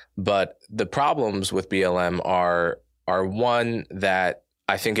cases. But the problems with BLM are one, that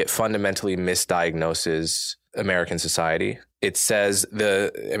I think it fundamentally misdiagnoses American society. It says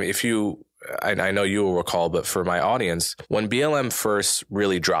I know you will recall, but for my audience, when BLM first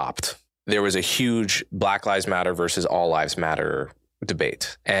really dropped, there was a huge Black Lives Matter versus All Lives Matter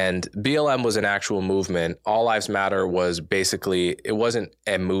debate. And BLM was an actual movement. All Lives Matter was basically, it wasn't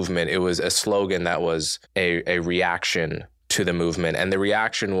a movement. It was a slogan that was a reaction to the movement. And the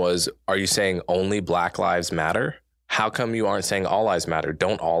reaction was, are you saying only Black Lives Matter? How come you aren't saying all lives matter?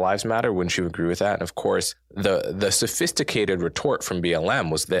 Don't all lives matter? Wouldn't you agree with that? And of course, the sophisticated retort from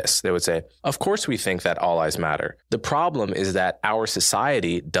BLM was this. They would say, of course we think that all lives matter. The problem is that our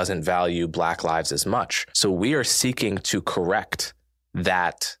society doesn't value Black lives as much. So we are seeking to correct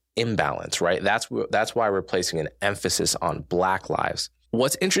that imbalance, right? That's why we're placing an emphasis on Black lives.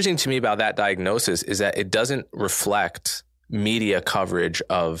 What's interesting to me about that diagnosis is that it doesn't reflect media coverage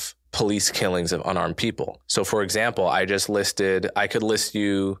of police killings of unarmed people. So for example, I could list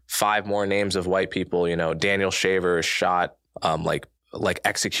you 5 more names of white people. Daniel Shaver shot like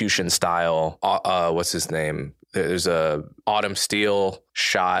execution style. What's his name? There's a Autumn Steele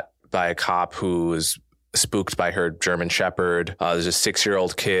shot by a cop who was spooked by her German Shepherd. There's a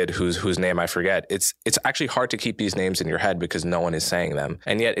 6-year-old kid whose name I forget. It's actually hard to keep these names in your head because no one is saying them.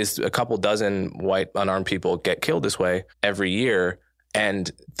 And yet it's a couple dozen white unarmed people get killed this way every year.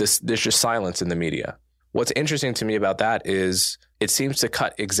 And there's just silence in the media. What's interesting to me about that is it seems to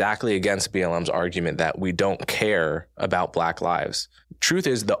cut exactly against BLM's argument that we don't care about Black lives. Truth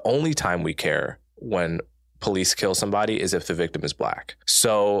is, the only time we care when police kill somebody is if the victim is Black.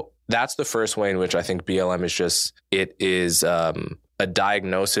 So that's the first way in which I think BLM is a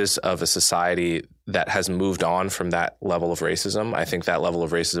diagnosis of a society that has moved on from that level of racism. I think that level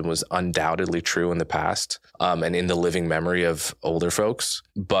of racism was undoubtedly true in the past and in the living memory of older folks.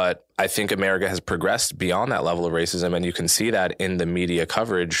 But I think America has progressed beyond that level of racism. And you can see that in the media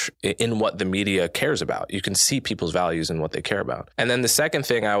coverage, in what the media cares about. You can see people's values and what they care about. And then the second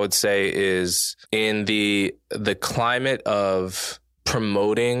thing I would say is in the climate of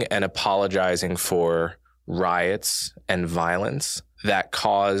promoting and apologizing for riots and violence that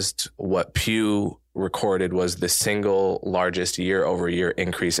caused what Pew recorded was the single largest year-over-year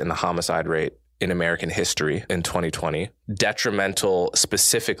increase in the homicide rate in American history in 2020, detrimental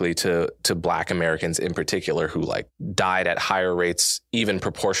specifically to Black Americans in particular, who died at higher rates, even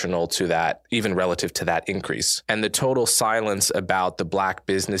proportional to that, even relative to that increase. And the total silence about the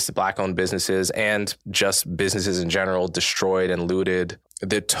Black-owned businesses and just businesses in general destroyed and looted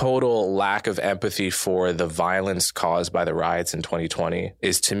the total lack of empathy for the violence caused by the riots in 2020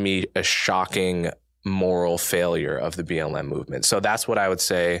 is, to me, a shocking moral failure of the BLM movement. So that's what I would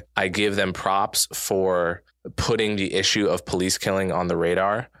say. I give them props for putting the issue of police killing on the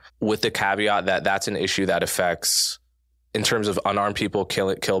radar, with the caveat that that's an issue that affects, in terms of unarmed people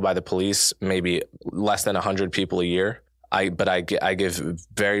killed by the police, maybe less than 100 people a year. But I give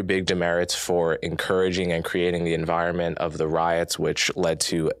very big demerits for encouraging and creating the environment of the riots, which led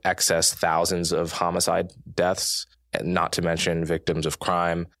to excess thousands of homicide deaths, and not to mention victims of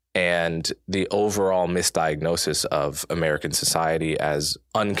crime, and the overall misdiagnosis of American society as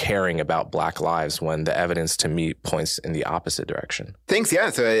uncaring about Black lives, when the evidence, to me, points in the opposite direction. Thanks. Yeah.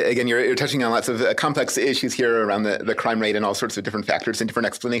 So again, you're touching on lots of complex issues here around the crime rate and all sorts of different factors and different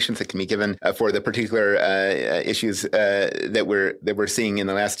explanations that can be given for the particular issues that we're seeing in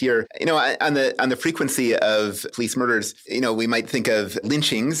the last year. On the frequency of police murders, we might think of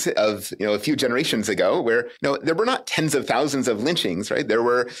lynchings of a few generations ago, where there were not tens of thousands of lynchings, right? There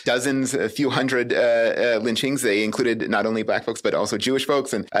were dozens, a few hundred lynchings. They included not only Black folks, but also Jewish folks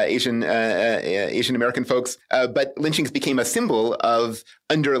and Asian American folks. But lynchings became a symbol of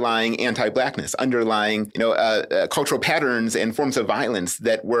underlying anti-Blackness, underlying cultural patterns and forms of violence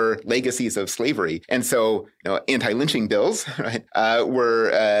that were legacies of slavery. And so anti-lynching bills, right,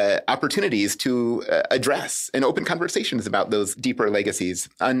 were opportunities to address and open conversations about those deeper legacies.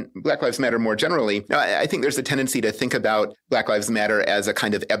 On Black Lives Matter more generally, I think there's a tendency to think about Black Lives Matter as a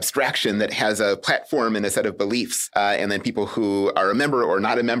kind of abstraction that has a platform and a set of beliefs, and then people who are a member or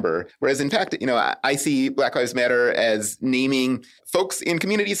not a member. Whereas in fact, I see Black Lives Matter as naming folks in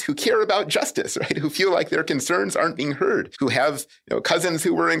communities who care about justice, right? Who feel like their concerns aren't being heard, who have cousins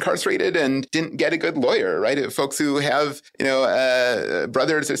who were incarcerated and didn't get a good lawyer, right? Folks who have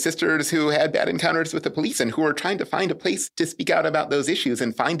brothers or sisters who had bad encounters with the police and who are trying to find a place to speak out about those issues,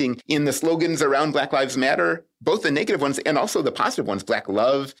 and finding in the slogans around Black Lives Matter both the negative ones and also the positive ones: Black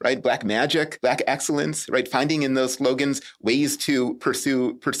love, right? Black magic, Black excellence, right? Finding in those slogans ways to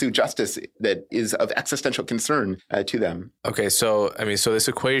pursue justice that is of existential concern to them. Okay, so this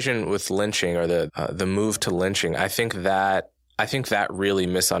equation with lynching, or the move to lynching, I think that really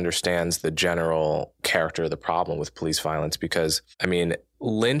misunderstands the general character of the problem with police violence, because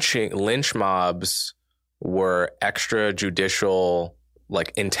lynch mobs were extrajudicial,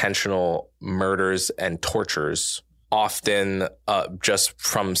 like intentional murders and tortures, often just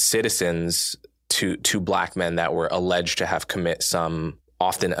from citizens to Black men that were alleged to have commit some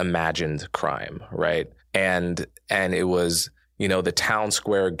often imagined crime, right? And it was the town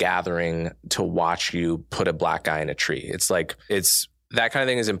square gathering to watch you put a Black guy in a tree. It's that kind of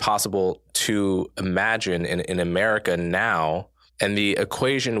thing is impossible to imagine in America now. And the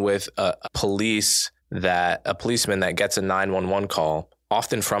equation with a policeman that gets a 911 call,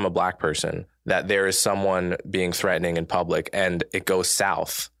 often from a Black person, that there is someone being threatening in public, and it goes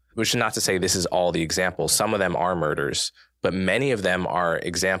south, which is not to say this is all the examples. Some of them are murders, but many of them are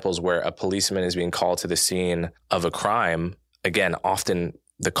examples where a policeman is being called to the scene of a crime. Again, often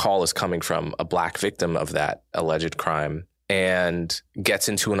the call is coming from a Black victim of that alleged crime, and gets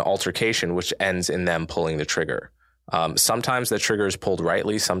into an altercation, which ends in them pulling the trigger. Sometimes the trigger is pulled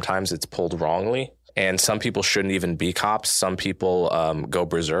rightly, sometimes it's pulled wrongly. And some people shouldn't even be cops. Some people go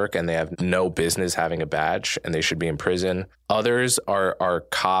berserk and they have no business having a badge and they should be in prison. Others are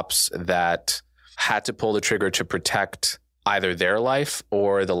cops that had to pull the trigger to protect either their life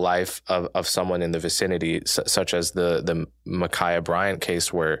or the life of someone in the vicinity, such as the Ma'Khia Bryant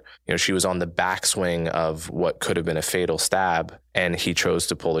case, where she was on the backswing of what could have been a fatal stab, and he chose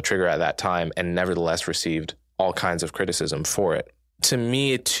to pull the trigger at that time and nevertheless received all kinds of criticism for it. To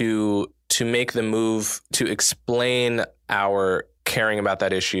me, to make the move to explain our caring about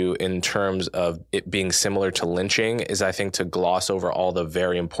that issue in terms of it being similar to lynching is, I think, to gloss over all the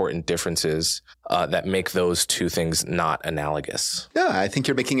very important differences that make those two things not analogous. Yeah, I think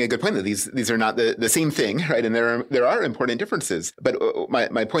you're making a good point that these are not the same thing, right? And there are important differences. But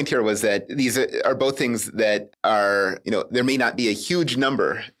my point here was that these are both things that are, there may not be a huge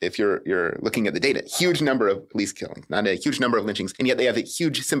number, if you're looking at the data, huge number of police killings, not a huge number of lynchings, and yet they have a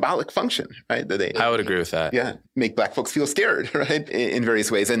huge symbolic function, right? I would agree with that. Yeah, make Black folks feel scared, right, in various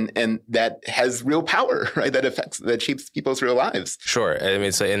ways, and that has real power, right? That shapes people's real lives. Sure,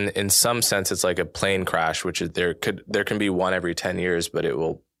 it's in some sense it's like a plane crash, which is there can be one every 10 years, but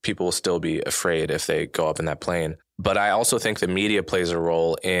people will still be afraid if they go up in that plane. But I also think the media plays a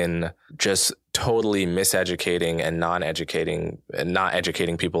role in just totally miseducating and not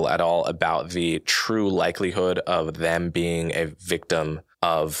educating people at all about the true likelihood of them being a victim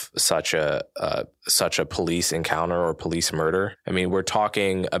of such a police encounter or police murder. I mean, we're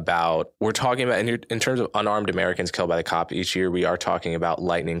talking about in terms of unarmed Americans killed by the cop each year, we are talking about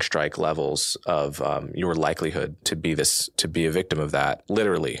lightning strike levels of your likelihood to be a victim of that,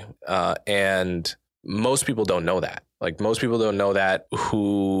 literally. And most people don't know that. Like, most people don't know that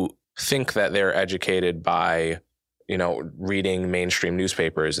who think that they're educated by, reading mainstream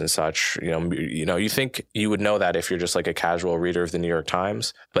newspapers and such. You think you would know that if you're just like a casual reader of the New York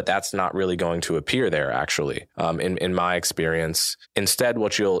Times, but that's not really going to appear there, actually. In my experience, instead,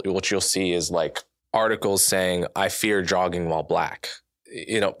 what you'll see is like articles saying, "I fear jogging while black,"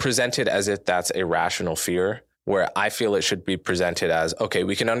 presented as if that's a rational fear. Where I feel it should be presented as, okay,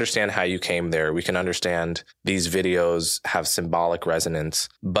 we can understand how you came there. We can understand these videos have symbolic resonance.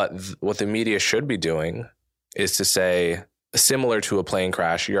 But what the media should be doing is to say, similar to a plane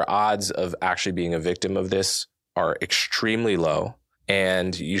crash, your odds of actually being a victim of this are extremely low.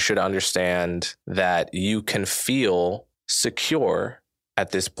 And you should understand that you can feel secure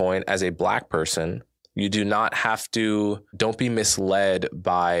at this point as a black person. You do not have to, don't be misled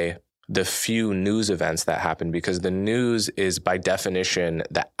by the few news events that happen, because the news is by definition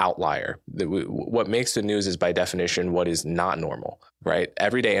the outlier. What makes the news is by definition what is not normal, right?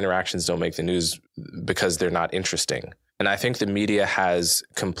 Everyday interactions don't make the news because they're not interesting. And I think the media has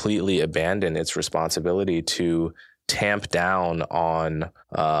completely abandoned its responsibility to tamp down on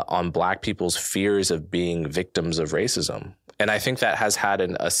Black people's fears of being victims of racism. And I think that has had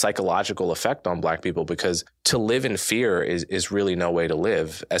a psychological effect on Black people, because to live in fear is really no way to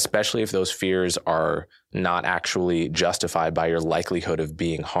live, especially if those fears are not actually justified by your likelihood of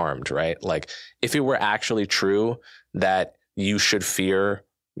being harmed, right? Like, if it were actually true that you should fear,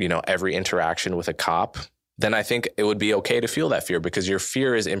 every interaction with a cop, then I think it would be okay to feel that fear, because your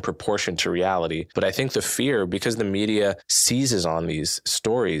fear is in proportion to reality. But I think the fear, because the media seizes on these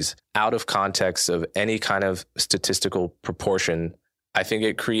stories out of context of any kind of statistical proportion, I think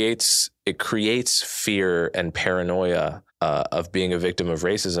it creates fear and paranoia of being a victim of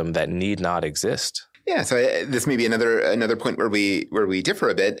racism that need not exist. Yeah, so this may be another point where we differ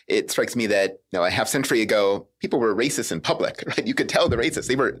a bit. It strikes me that a half century ago, people were racist in public, right? You could tell the racists.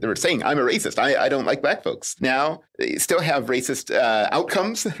 They were saying, "I'm a racist. I don't like Black folks." Now you still have racist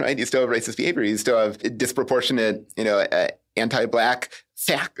outcomes, right? You still have racist behavior. You still have disproportionate, anti-Black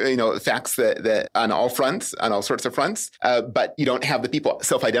facts that on all fronts, on all sorts of fronts, but you don't have the people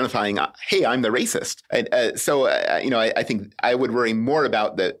self-identifying, "Hey, I'm the racist." I think I would worry more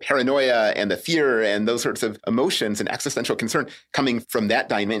about the paranoia and the fear and those sorts of emotions and existential concern coming from that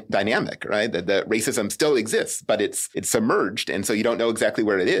dynamic, right? That the racism still exists, but it's submerged, and so you don't know exactly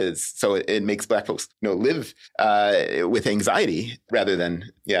where it is. So it makes Black folks, live with anxiety rather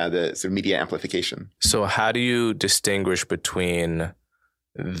than the sort of media amplification. So how do you distinguish between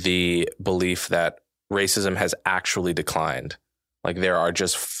the belief that racism has actually declined, like there are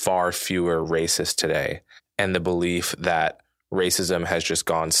just far fewer racists today, and the belief that racism has just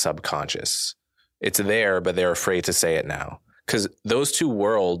gone subconscious? It's there, but they're afraid to say it now, because those two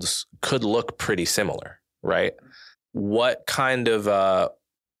worlds could look pretty similar, right? What kind of,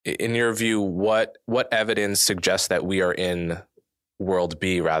 in your view, what evidence suggests that we are in world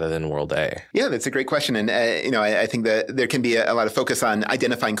B rather than world A? Yeah, that's a great question. And, I think that there can be a lot of focus on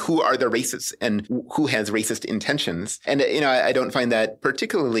identifying who are the racists and who has racist intentions. And, I don't find that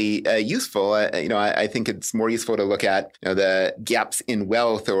particularly useful. I think it's more useful to look at the gaps in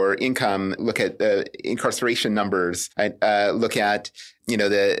wealth or income, look at the incarceration numbers, look at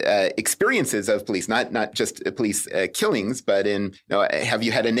the experiences of police, not just police killings, but have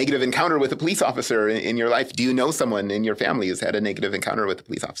you had a negative encounter with a police officer in your life? Do you know someone in your family who's had a negative encounter with a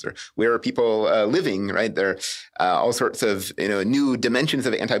police officer? Where are people living, right? There are all sorts of, new dimensions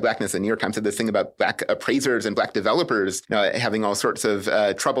of anti-Blackness. The New York Times had this thing about Black appraisers and Black developers having all sorts of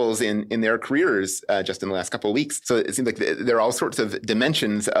troubles in their careers just in the last couple of weeks. So it seems like there are all sorts of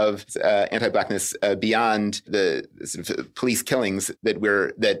dimensions of anti-Blackness beyond the sort of police killings that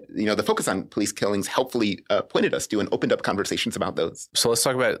the focus on police killings helpfully pointed us to and opened up conversations about those. So let's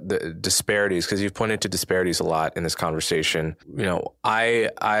talk about the disparities, because you've pointed to disparities a lot in this conversation.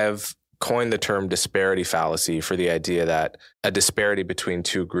 I've coined the term disparity fallacy for the idea that a disparity between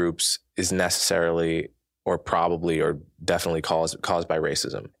two groups is necessarily or probably or definitely caused by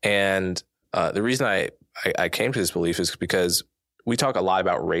racism. And the reason I came to this belief is because we talk a lot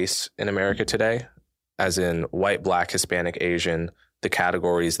about race in America today, as in white, Black, Hispanic, Asian, the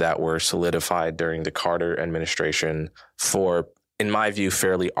categories that were solidified during the Carter administration for in my view,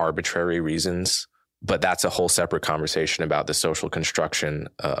 fairly arbitrary reasons. But that's a whole separate conversation about the social construction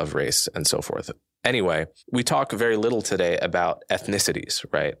of race and so forth. Anyway, we talk very little today about ethnicities,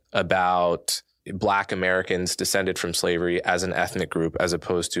 right? About Black Americans descended from slavery as an ethnic group, as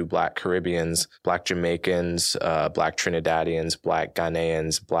opposed to Black Caribbeans, Black Jamaicans, Black Trinidadians, Black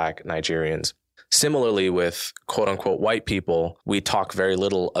Ghanaians, Black Nigerians. Similarly, with quote unquote white people, we talk very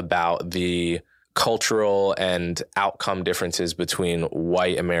little about the cultural and outcome differences between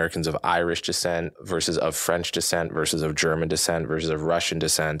white Americans of Irish descent versus of French descent versus of German descent versus of Russian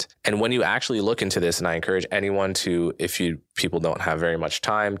descent. And when you actually look into this, and I encourage anyone to, if people don't have very much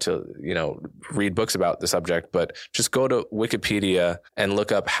time to, read books about the subject, but just go to Wikipedia and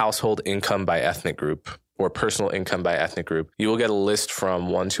look up household income by ethnic group or personal income by ethnic group. You will get a list from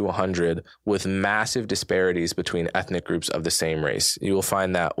 1 to 100 with massive disparities between ethnic groups of the same race. You will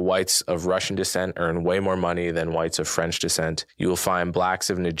find that whites of Russian descent earn way more money than whites of French descent. You will find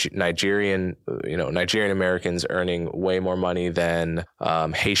blacks of Nigerian Americans earning way more money than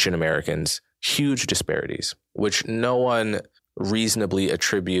Haitian Americans. Huge disparities, which no one reasonably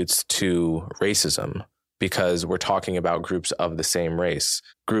attributes to racism, because we're talking about groups of the same race,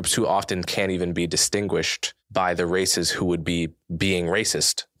 groups who often can't even be distinguished by the races who would be being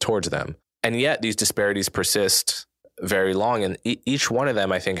racist towards them. And yet these disparities persist very long. And each one of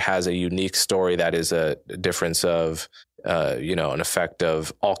them, I think, has a unique story that is a difference of, an effect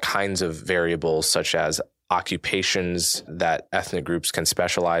of all kinds of variables, such as occupations that ethnic groups can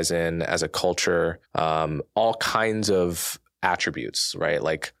specialize in as a culture, all kinds of attributes,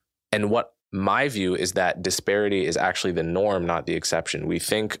 right? And what my view is that disparity is actually the norm, not the exception. We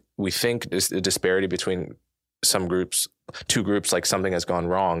think the disparity between two groups, like something has gone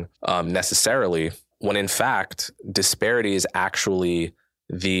wrong necessarily, when in fact, disparity is actually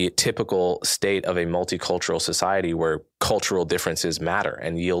the typical state of a multicultural society where cultural differences matter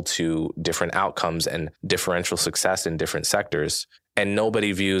and yield to different outcomes and differential success in different sectors. And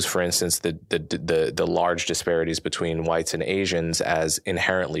nobody views, for instance, the large disparities between whites and Asians as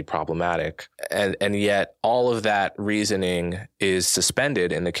inherently problematic. And yet all of that reasoning is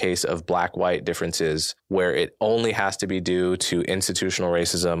suspended in the case of black-white differences, where it only has to be due to institutional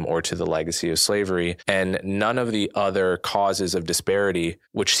racism or to the legacy of slavery. And none of the other causes of disparity,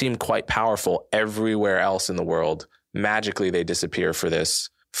 which seem quite powerful everywhere else in the world, magically they disappear for this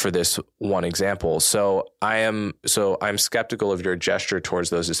one example. So I'm skeptical of your gesture towards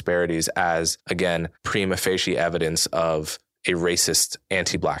those disparities as, again, prima facie evidence of a racist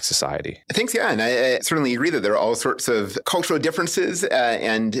anti-Black society. Thanks, yeah. And I certainly agree that there are all sorts of cultural differences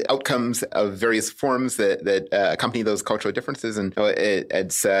and outcomes of various forms that accompany those cultural differences. And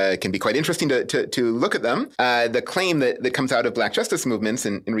it can be quite interesting to look at them. The claim that comes out of Black justice movements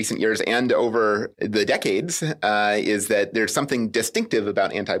in recent years and over the decades is that there's something distinctive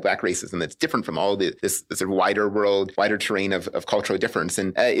about anti-Black racism that's different from all this sort of wider terrain of cultural difference.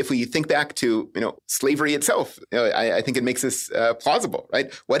 And if we think back to slavery itself, I think it makes this plausible,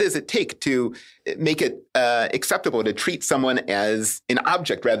 right? What does it take to make it acceptable to treat someone as an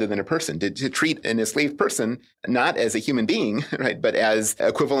object rather than a person, to treat an enslaved person not as a human being, right, but as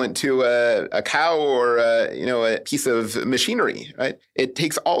equivalent to a cow or a piece of machinery, right? It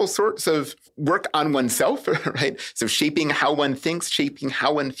takes all sorts of work on oneself, right? So shaping how one thinks, shaping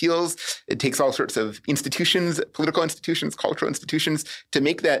how one feels. It takes all sorts of institutions, political institutions, cultural institutions, to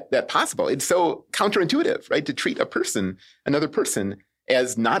make that possible. It's so counterintuitive, right, to treat another person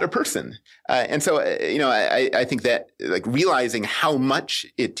as not a person. And so, I think that realizing how much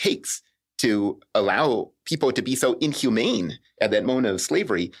it takes to allow people to be so inhumane at that moment of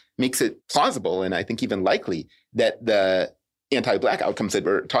slavery makes it plausible, and I think even likely, that the anti-Black outcomes that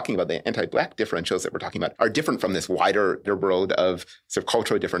we're talking about, the anti-Black differentials that we're talking about, are different from this wider world of sort of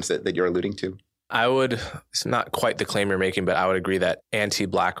cultural difference that you're alluding to. It's not quite the claim you're making, but I would agree that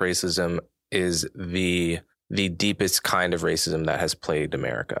anti-Black racism is the deepest kind of racism that has plagued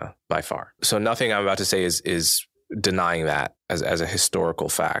America by far. So nothing I'm about to say is denying that as a historical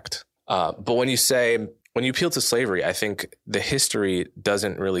fact. But when you appeal to slavery, I think the history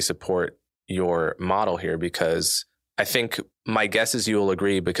doesn't really support your model here, because I think my guess is you will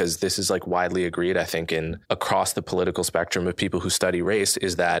agree, because this is widely agreed, I think, across the political spectrum of people who study race,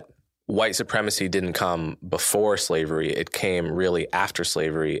 is that white supremacy didn't come before slavery. It came really after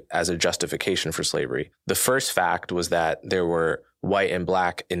slavery as a justification for slavery. The first fact was that there were white and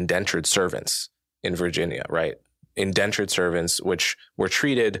Black indentured servants in Virginia, right? Indentured servants, which were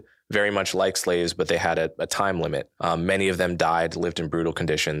treated very much like slaves, but they had a time limit. Many of them died, lived in brutal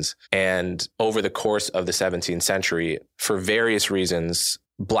conditions. And over the course of the 17th century, for various reasons,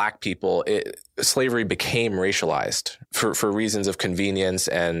 Black people, slavery became racialized for reasons of convenience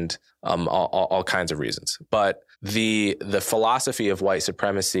and all kinds of reasons. But the philosophy of white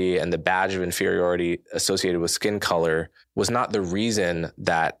supremacy and the badge of inferiority associated with skin color was not the reason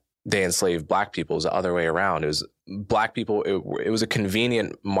that they enslaved Black people. It was the other way around. It was Black people. It was a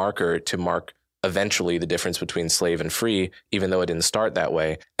convenient marker to mark eventually the difference between slave and free, even though it didn't start that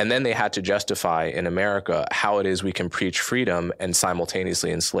way. And then they had to justify in America how it is we can preach freedom and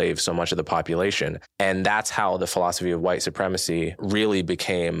simultaneously enslave so much of the population. And that's how the philosophy of white supremacy really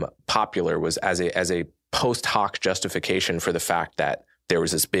became popular, was as a post hoc justification for the fact that there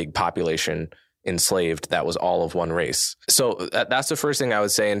was this big population enslaved that was all of one race. So that's the first thing I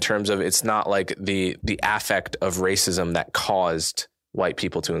would say in terms of, it's not like the affect of racism that caused white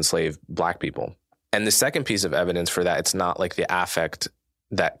people to enslave Black people. And the second piece of evidence for that, it's not like the affect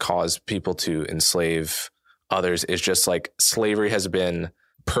that caused people to enslave others, is just like slavery has been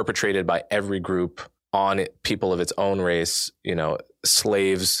perpetrated by every group on people of its own race. You know,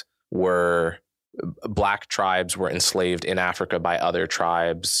 Black tribes were enslaved in Africa by other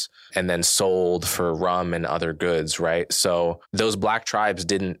tribes and then sold for rum and other goods, right? So those Black tribes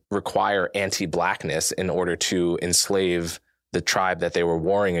didn't require anti-Blackness in order to enslave the tribe that they were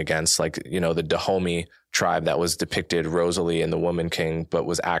warring against, like, you know, the Dahomey tribe that was depicted Rosalie in The Woman King, but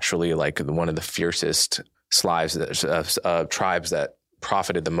was actually like one of the fiercest tribes that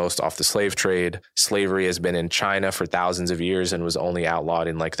profited the most off the slave trade. Slavery has been in China for thousands of years and was only outlawed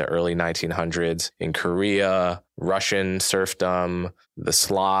in like the early 1900s. In Korea, Russian serfdom, the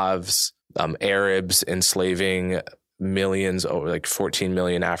Slavs, Arabs enslaving millions, over like 14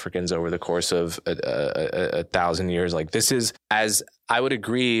 million Africans over the course of a thousand years. Like, this is, as I would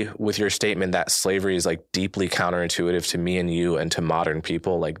agree with your statement that slavery is like deeply counterintuitive to me and you and to modern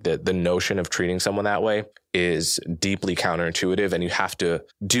people. Like the notion of treating someone that way is deeply counterintuitive, and you have to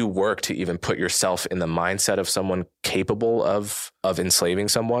do work to even put yourself in the mindset of someone capable of enslaving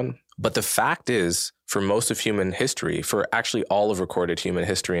someone. But the fact is, for most of human history, for actually all of recorded human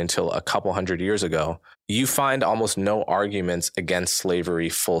history until a couple hundred years ago, you find almost no arguments against slavery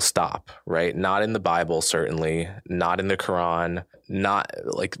full stop, right? Not in the Bible, certainly, not in the Quran, not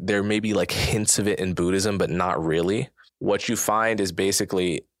like there may be like hints of it in Buddhism, but not really. What you find is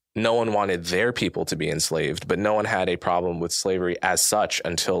basically no one wanted their people to be enslaved, but no one had a problem with slavery as such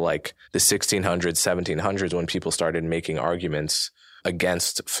until like the 1600s, 1700s, when people started making arguments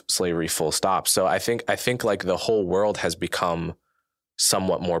against slavery full stop. So I think like the whole world has become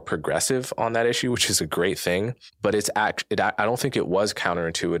somewhat more progressive on that issue, which is a great thing. But I don't think it was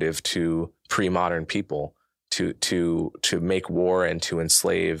counterintuitive to pre-modern people to make war and to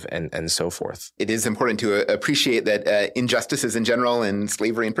enslave and so forth. It is important to appreciate that injustices in general and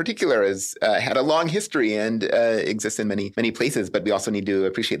slavery in particular has had a long history and exists in many places. But we also need to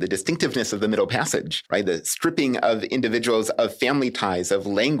appreciate the distinctiveness of the Middle Passage, right? The stripping of individuals of family ties, of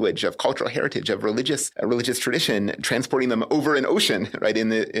language, of cultural heritage, of religious tradition, transporting them over an ocean, right?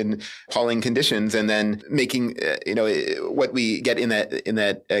 In appalling conditions, and then making what we get in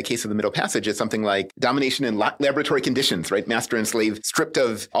that case of the Middle Passage is something like domination in laboratory conditions, right? Master and slave, stripped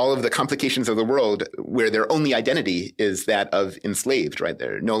of all of the complications of the world, where their only identity is that of enslaved, right?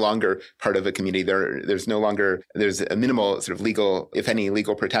 They're no longer part of a community. There's a minimal sort of legal, if any,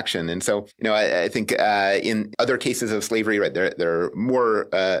 legal protection. And so, I think in other cases of slavery, right, there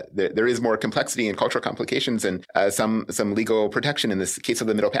is more complexity and cultural complications and some legal protection. In this case of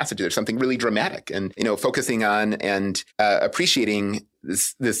the Middle Passage, there's something really dramatic, and focusing on and appreciating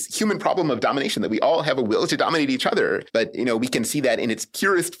this human problem of domination, that we all have a will to dominate each other. But, we can see that in its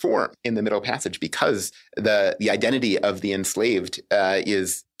purest form in the Middle Passage, because the identity of the enslaved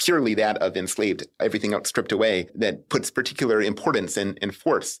is purely that of enslaved, everything else stripped away, that puts particular importance and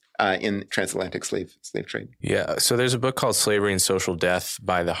force in transatlantic slave trade. Yeah. So there's a book called Slavery and Social Death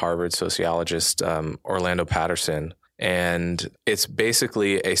by the Harvard sociologist Orlando Patterson. And it's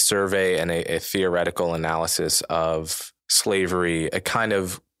basically a survey and a theoretical analysis of slavery, a kind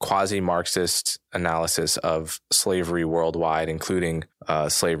of quasi-Marxist analysis of slavery worldwide, including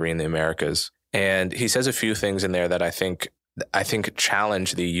slavery in the Americas. And he says a few things in there that I think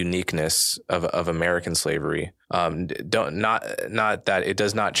challenge the uniqueness of American slavery. Not that it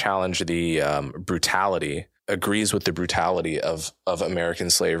does not challenge the brutality, agrees with the brutality of American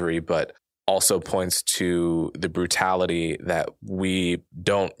slavery, but also points to the brutality that we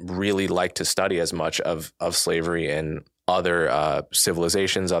don't really like to study as much of slavery in other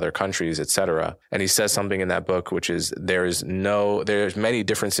civilizations, other countries, etc. And he says something in that book, which is there's many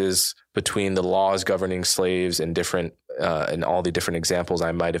differences between the laws governing slaves in different and all the different examples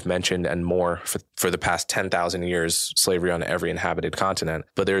I might have mentioned and more for the past 10,000 years, slavery on every inhabited continent.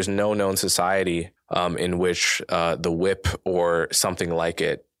 But there's no known society in which the whip or something like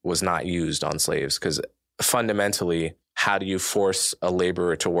it was not used on slaves. Because fundamentally, how do you force a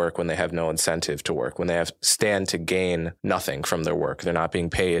laborer to work when they have no incentive to work, when they stand to gain nothing from their work? They're not being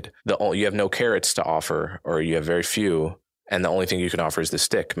paid. You have no carrots to offer, or you have very few. And the only thing you can offer is the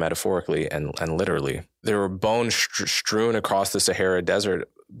stick, metaphorically and literally. There were bones strewn across the Sahara Desert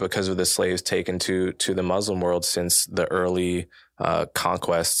because of the slaves taken to the Muslim world since the early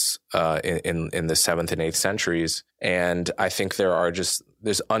conquests in the 7th and 8th centuries. And I think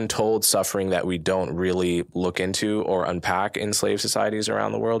there's untold suffering that we don't really look into or unpack in slave societies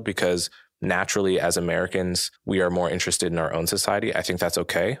around the world, because naturally, as Americans, we are more interested in our own society. I think that's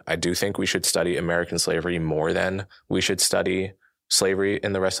okay. I do think we should study American slavery more than we should study slavery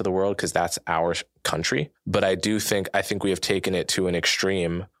in the rest of the world, because that's our country. But I think we have taken it to an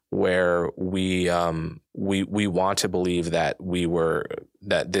extreme where we want to believe that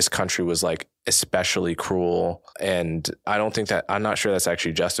this country was like especially cruel. And I'm not sure that's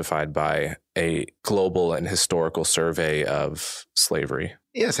actually justified by a global and historical survey of slavery.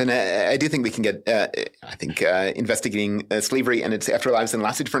 Yes, and I do think we can get, investigating slavery and its afterlives in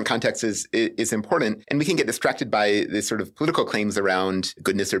lots of different contexts is important. And we can get distracted by this sort of political claims around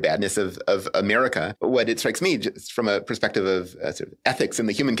goodness or badness of America. What it strikes me, just from a perspective of sort of ethics in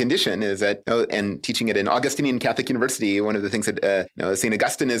the human condition, is that, and teaching it in Augustinian Catholic University, one of the things that St.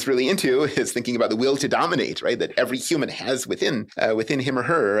 Augustine is really into is thinking about the will to dominate, right? That every human has within him or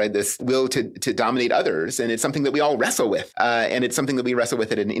her, right? This will to dominate others. And it's something that we all wrestle with. And it's something that we wrestle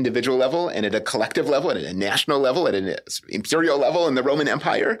with at an individual level and at a collective level and at a national level, at an imperial level in the Roman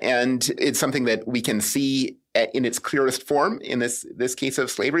Empire. And it's something that we can see in its clearest form in this case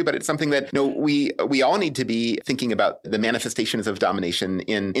of slavery, but it's something that we all need to be thinking about the manifestations of domination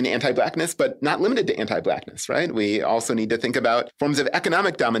in anti-Blackness, but not limited to anti-Blackness, right? We also need to think about forms of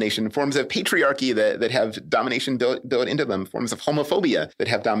economic domination, forms of patriarchy that have domination built into them, forms of homophobia that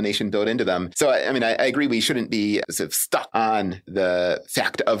have domination built into them. So, I agree we shouldn't be sort of stuck on the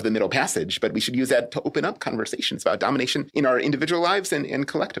fact of the Middle Passage, but we should use that to open up conversations about domination in our individual lives and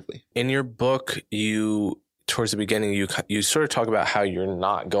collectively. In your book, towards the beginning, you sort of talk about how you're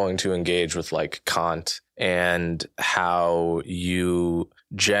not going to engage with like Kant, and how you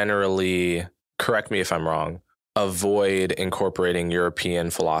generally, correct me if I'm wrong, avoid incorporating European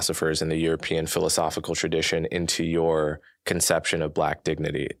philosophers and the European philosophical tradition into your conception of Black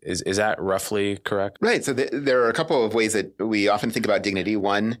dignity. Is that roughly correct? Right. So there are a couple of ways that we often think about dignity.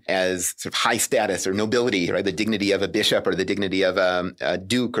 One as sort of high status or nobility, right? The dignity of a bishop or the dignity of a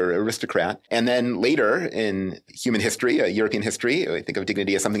duke or aristocrat. And then later in human history, European history, we think of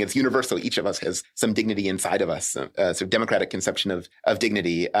dignity as something that's universal. Each of us has some dignity inside of us, sort of democratic conception of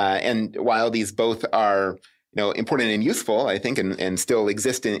dignity. And while these both are important and useful, I think, and still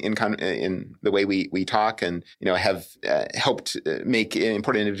exist in the way we talk, and have helped make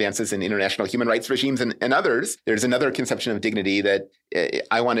important advances in international human rights regimes and others. There's another conception of dignity that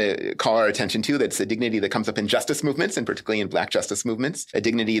I want to call our attention to. That's a dignity that comes up in justice movements, and particularly in Black justice movements. A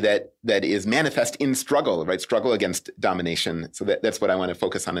dignity that is manifest in struggle, right? Struggle against domination. So that's what I want to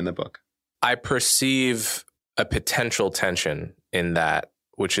focus on in the book. I perceive a potential tension in that,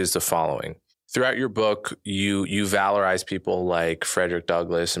 which is the following. Throughout your book, you valorize people like Frederick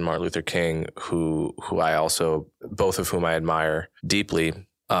Douglass and Martin Luther King, who I also, both of whom I admire deeply,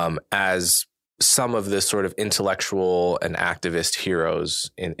 as some of the sort of intellectual and activist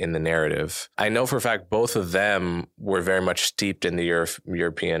heroes in the narrative. I know for a fact both of them were very much steeped in the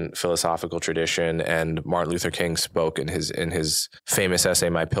European philosophical tradition, and Martin Luther King spoke in his famous essay,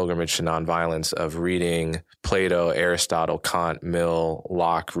 My Pilgrimage to Nonviolence, of reading Plato, Aristotle, Kant, Mill,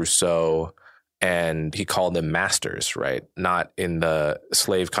 Locke, Rousseau, and he called them masters, right? Not in the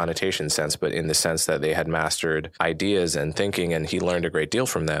slave connotation sense, but in the sense that they had mastered ideas and thinking, and he learned a great deal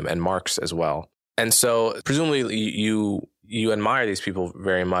from them, and Marx as well. And so presumably you admire these people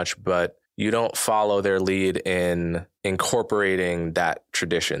very much, but you don't follow their lead in incorporating that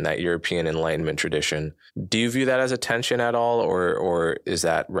tradition, that European Enlightenment tradition. Do you view that as a tension at all, or is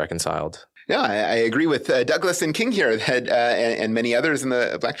that reconciled? No, I agree with Douglass and King here that, and many others in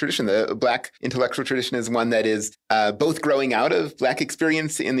the Black tradition. The Black intellectual tradition is one that is both growing out of Black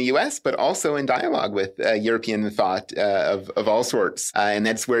experience in the U.S., but also in dialogue with European thought of all sorts, and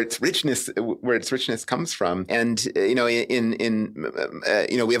that's where its richness comes from. And we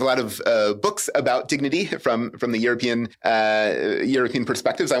have a lot of books about dignity from the European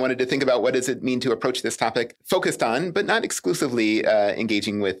perspectives. I wanted to think about what does it mean to approach this topic focused on, but not exclusively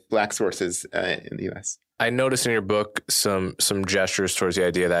engaging with Black sources in the U.S. I noticed in your book some gestures towards the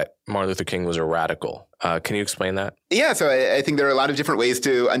idea that Martin Luther King was a radical. Can you explain that? Yeah, so I think there are a lot of different ways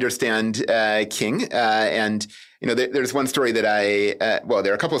to understand King. And, there's one story that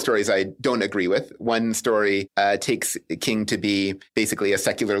there are a couple of stories I don't agree with. One story takes King to be basically a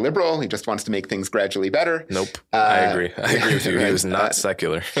secular liberal. He just wants to make things gradually better. Nope. I agree. I agree with you. He was not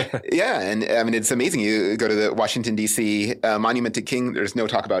secular. Yeah. And I mean, it's amazing. You go to the Washington, D.C. Monument to King. There's no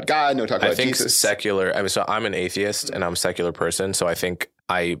talk about God, no talk about Jesus. I think secular. I mean, so I'm an atheist and I'm a secular person. So I think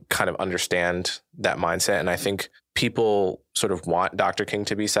I kind of understand that mindset. And I think people sort of want Dr. King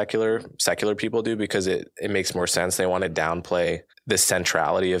to be secular. Secular people do because it makes more sense. They want to downplay the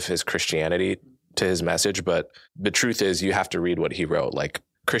centrality of his Christianity to his message. But the truth is you have to read what he wrote. Like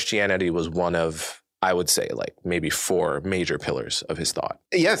Christianity was one of, I would say, like maybe 4 major pillars of his thought.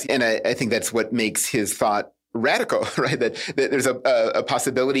 Yes. And I think that's what makes his thought radical, right? That there's a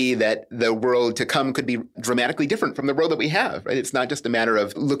possibility that the world to come could be dramatically different from the world that we have, right? It's not just a matter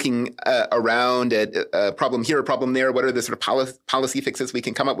of looking around at a problem here, a problem there. What are the sort of policy fixes we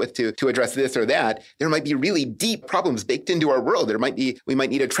can come up with to address this or that? There might be really deep problems baked into our world. We might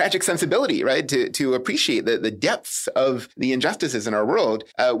need a tragic sensibility, right? To appreciate the depths of the injustices in our world,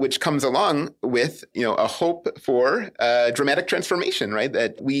 which comes along with, a hope for dramatic transformation, right?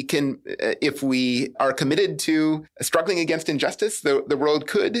 That we can, if we are committed to struggling against injustice, the world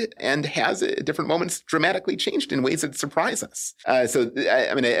could and has at different moments dramatically changed in ways that surprise us. I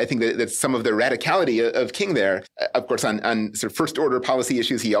think that's some of the radicality of King there. Of course, on sort of first order policy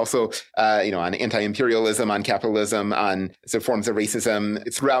issues, he also, on anti-imperialism, on capitalism, on sort of forms of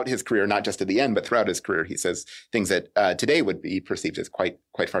racism throughout his career, not just at the end, but throughout his career, he says things that today would be perceived as quite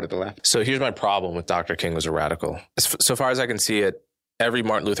far to the left. So here's my problem with Dr. King was a radical. So far as I can see it, every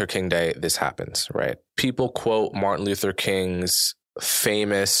Martin Luther King Day, this happens, right? People quote Martin Luther King's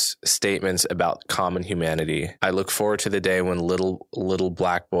famous statements about common humanity. I look forward to the day when little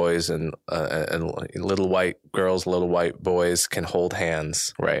black boys and little white girls, little white boys can hold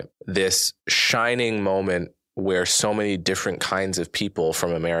hands, right? This shining moment where so many different kinds of people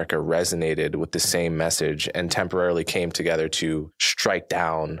from America resonated with the same message and temporarily came together to strike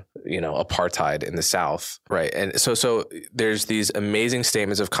down, apartheid in the South, right? And so there's these amazing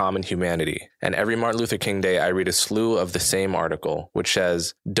statements of common humanity. And every Martin Luther King Day, I read a slew of the same article, which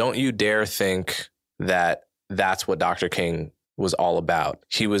says, don't you dare think that that's what Dr. King was all about.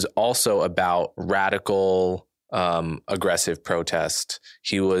 He was also about radical, aggressive protest.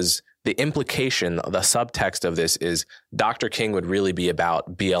 The implication, the subtext of this is Dr. King would really be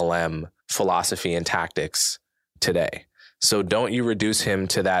about BLM philosophy and tactics today. So don't you reduce him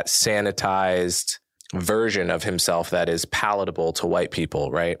to that sanitized version of himself that is palatable to white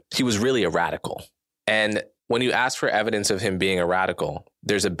people, right? He was really a radical. And when you ask for evidence of him being a radical,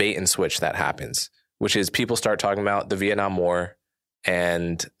 there's a bait and switch that happens, which is people start talking about the Vietnam War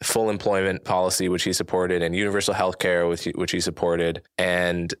and full employment policy, which he supported, and universal health care, which he supported,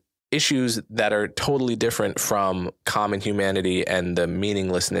 and issues that are totally different from common humanity and the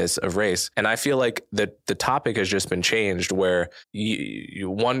meaninglessness of race. And I feel like the topic has just been changed where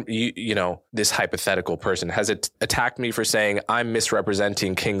this hypothetical person has attacked me for saying I'm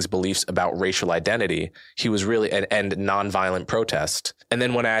misrepresenting King's beliefs about racial identity. He was really and nonviolent protest. And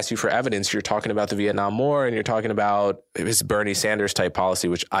then when I ask you for evidence, you're talking about the Vietnam War and you're talking about his Bernie Sanders type policy,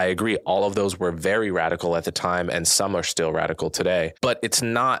 which I agree. All of those were very radical at the time and some are still radical today. But it's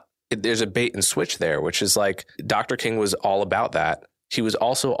not. There's a bait and switch there, which is like Dr. King was all about that. He was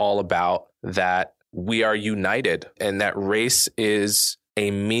also all about that we are united and that race is a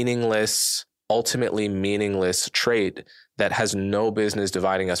ultimately meaningless trait that has no business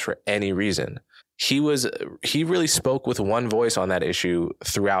dividing us for any reason. He really spoke with one voice on that issue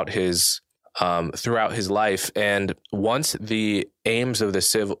throughout his life. And once the aims of the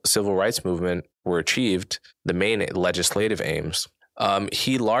civil rights movement were achieved, the main legislative aims,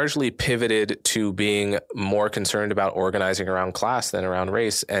 he largely pivoted to being more concerned about organizing around class than around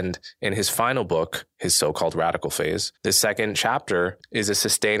race. And in his final book, his so-called radical phase, the second chapter is a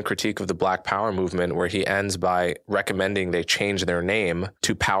sustained critique of the Black Power movement, where he ends by recommending they change their name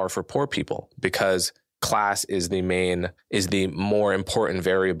to Power for Poor People, because class is the more important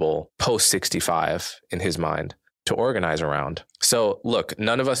variable post 65 in his mind to organize around. So look,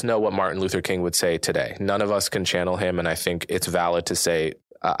 none of us know what Martin Luther King would say today. None of us can channel him. And I think it's valid to say,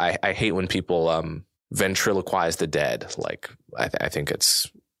 I hate when people ventriloquize the dead. Like, I think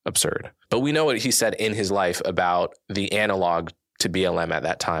it's absurd. But we know what he said in his life about the analog to BLM at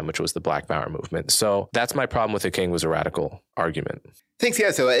that time, which was the Black Power movement. So that's my problem with the King was a radical argument. Thanks.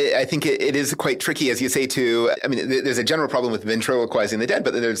 Yeah. So I think it is quite tricky, as you say, there's a general problem with ventriloquizing the dead,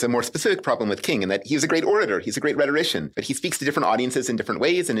 but there's a more specific problem with King in that he's a great orator. He's a great rhetorician, but he speaks to different audiences in different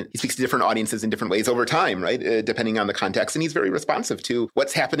ways. And he speaks to different audiences in different ways over time, right? Depending on the context. And he's very responsive to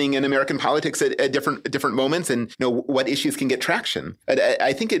what's happening in American politics at different moments and what issues can get traction.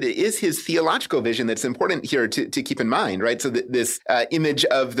 I think it is his theological vision that's important here to keep in mind, right? So this image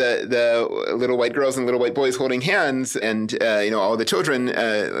of the little white girls and little white boys holding hands and, all the children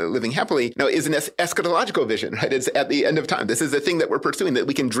living happily, is an eschatological vision, right? It's at the end of time. This is the thing that we're pursuing that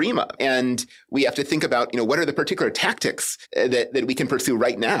we can dream of. And we have to think about, what are the particular tactics that we can pursue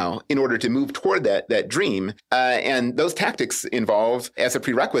right now in order to move toward that dream. And those tactics involve, as a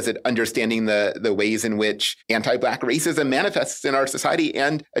prerequisite, understanding the ways in which anti-Black racism manifests in our society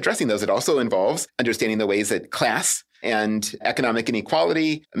and addressing those. It also involves understanding the ways that class and economic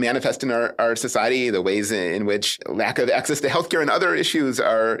inequality manifest in our society, the ways in which lack of access to healthcare and other issues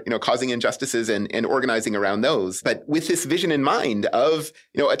are, causing injustices and organizing around those. But with this vision in mind of,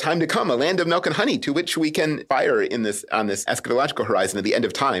 a time to come, a land of milk and honey to which we can fire on this eschatological horizon at the end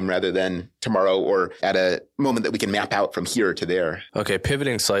of time rather than tomorrow or at a moment that we can map out from here to there. Okay,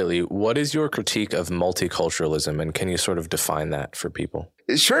 pivoting slightly, what is your critique of multiculturalism, and can you sort of define that for people?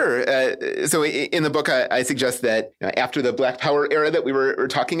 Sure. So in the book, I suggest that after the Black Power era that we were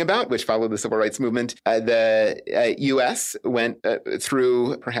talking about, which followed the Civil Rights Movement, the U.S. went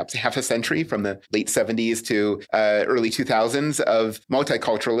through perhaps half a century from the late 70s to early 2000s of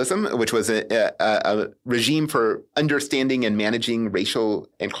multiculturalism, which was a regime for understanding and managing racial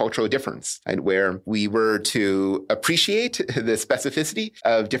and cultural difference, and where we were to appreciate the specificity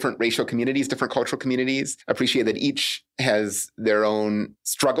of different racial communities, different cultural communities, appreciate that each has their own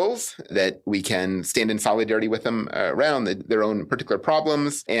struggles, that we can stand in solidarity with them around their own particular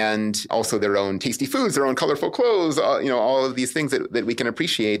problems, and also their own tasty foods, their own colorful clothes, all of these things that we can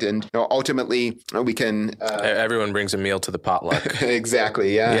appreciate. And ultimately, we can... Everyone brings a meal to the potluck.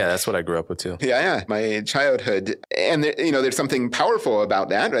 Exactly, yeah. Yeah, that's what I grew up with too. Yeah, my childhood. And, there's something powerful about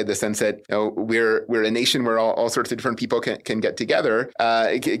that, right? The sense that we're a nation where all sorts of different people can get together,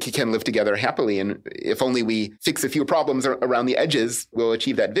 can live together happily. And if only we fix a few problems around the edges, we'll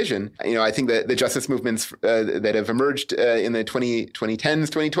achieve that vision. I think that the justice movements that have emerged in the 2010s,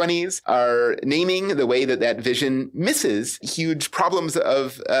 2020s are naming the way that vision misses huge problems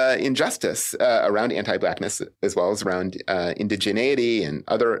of injustice around anti-Blackness, as well as around indigeneity and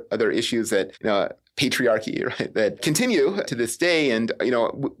other issues that, patriarchy, right, that continue to this day and,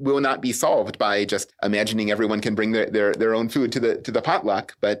 will not be solved by just imagining everyone can bring their own food to the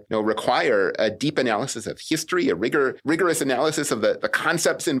potluck, but, require a deep analysis of history, a rigorous analysis of the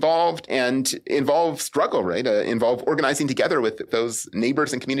concepts involved, and involve struggle, right? Involve organizing together with those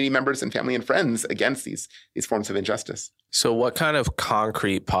neighbors and community members and family and friends against these forms of injustice. So what kind of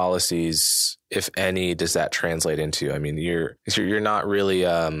concrete policies, if any, does that translate into? I mean, you're not really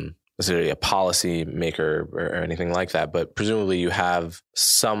necessarily a policy maker or anything like that, but presumably you have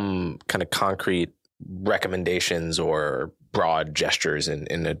some kind of concrete recommendations or broad gestures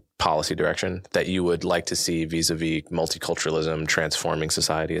in a policy direction that you would like to see vis-a-vis multiculturalism, transforming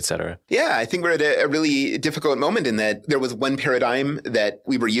society, et cetera? Yeah, I think we're at a really difficult moment in that there was one paradigm that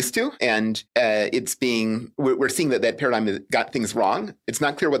we were used to, and we're seeing that paradigm has got things wrong. It's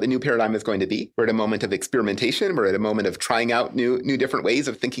not clear what the new paradigm is going to be. We're at a moment of experimentation. We're at a moment of trying out new different ways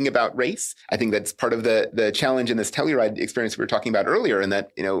of thinking about race. I think that's part of the challenge in this Telluride experience we were talking about earlier, and that,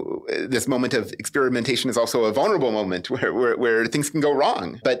 this moment of experimentation is also a vulnerable moment where things can go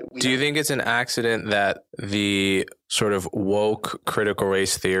wrong. But do you think it's an accident that the sort of woke critical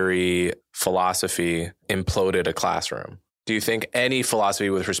race theory philosophy imploded a classroom? Do you think any philosophy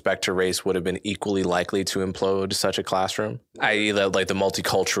with respect to race would have been equally likely to implode such a classroom? I.e., like taking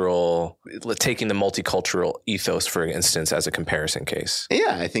the multicultural ethos, for instance, as a comparison case.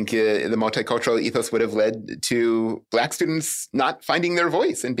 Yeah, I think the multicultural ethos would have led to Black students not finding their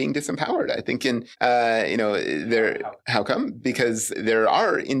voice and being disempowered. I think how come? Because there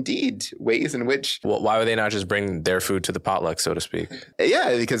are indeed ways in which... Well, why would they not just bring their food to the potluck, so to speak?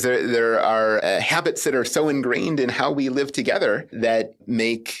 Yeah, because there are habits that are so ingrained in how we live together that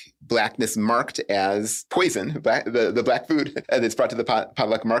make Blackness marked as poison. The Black food that's brought to the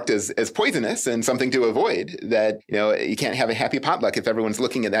potluck marked as poisonous and something to avoid. That, you can't have a happy potluck if everyone's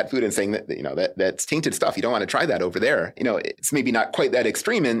looking at that food and saying that, that's tainted stuff. You don't want to try that over there. It's maybe not quite that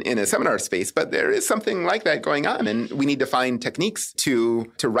extreme in a seminar space, but there is something like that going on. And we need to find techniques to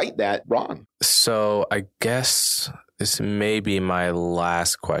right that wrong. So I guess this may be my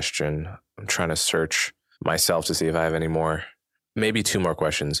last question. I'm trying to search myself to see if I have any more, maybe two more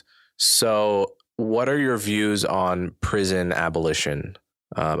questions. So What are your views on prison abolition?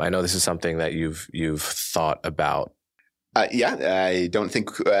 I know this is something that you've thought about. I don't think,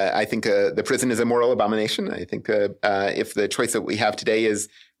 I think the prison is a moral abomination. I think if the choice that we have today is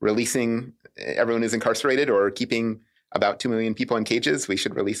releasing everyone who's incarcerated or keeping about 2 million people in cages, we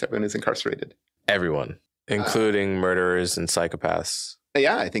should release everyone who's incarcerated. Everyone, including murderers and psychopaths.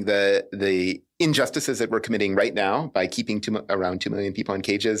 Yeah, I think the injustices that we're committing right now by keeping around 2 million people in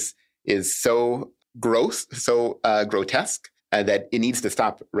cages is so gross, so grotesque that it needs to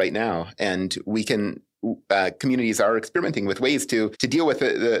stop right now. And we can, communities are experimenting with ways to deal with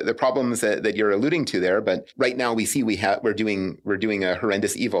the problems that you're alluding to there. But right now we see we're doing a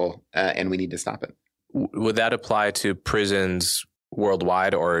horrendous evil and we need to stop it. Would that apply to prisons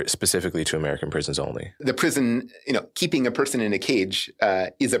worldwide or specifically to American prisons only? The prison, keeping a person in a cage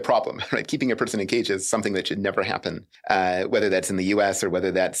is a problem, right? Keeping a person in a cage is something that should never happen, whether that's in the U.S. or whether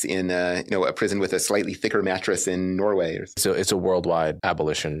that's in a prison with a slightly thicker mattress in Norway. So it's a worldwide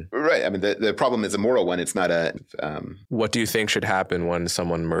abolition. Right. I mean, the problem is a moral one. It's not a... What do you think should happen when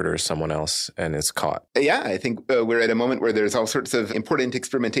someone murders someone else and is caught? Yeah, I think we're at a moment where there's all sorts of important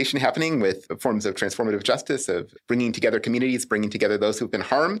experimentation happening with forms of transformative justice, of bringing together communities, bringing together those who've been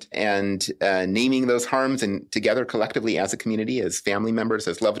harmed and naming those harms, and together collectively as a community, as family members,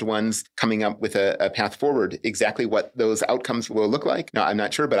 as loved ones, coming up with a path forward. Exactly what those outcomes will look like, no, I'm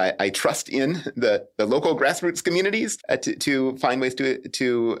not sure, but I trust in the local grassroots communities to find ways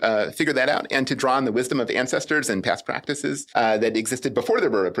to figure that out and to draw on the wisdom of ancestors and past practices that existed before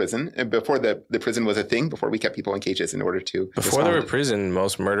there were a prison, before the prison was a thing, before we kept people in cages in order to... Before there were prison,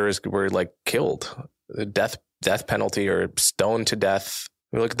 most murderers were killed. The death penalty or stoned to death.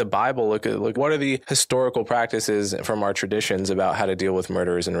 We look at the Bible, look what are the historical practices from our traditions about how to deal with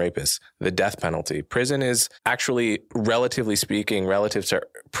murderers and rapists? The death penalty. Prison is actually, relatively speaking, relative to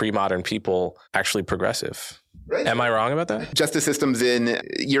pre-modern people, actually progressive. Right. Am I wrong about that? Justice systems in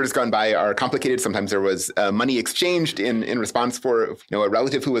years gone by are complicated. Sometimes there was money exchanged in response for a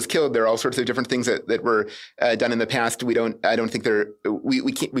relative who was killed. There are all sorts of different things that were done in the past. I don't think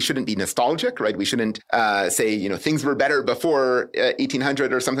we shouldn't be nostalgic, right? We shouldn't say things were better before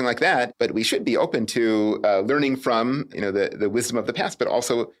 1800 or something like that. But we should be open to learning from the wisdom of the past, but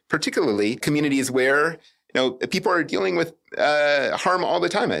also particularly communities where people are dealing with harm all the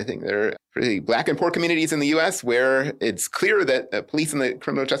time. I think there are pretty Black and poor communities in the U.S. where it's clear that police and the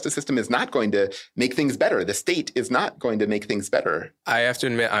criminal justice system is not going to make things better. The state is not going to make things better. I have to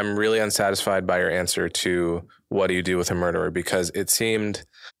admit, I'm really unsatisfied by your answer to what do you do with a murderer, because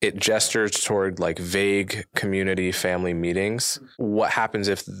it gestures toward vague community family meetings. What happens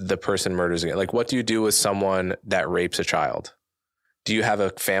if the person murders again? What do you do with someone that rapes a child? Do you have a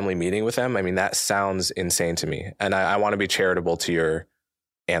family meeting with them? I mean, that sounds insane to me. And I want to be charitable to your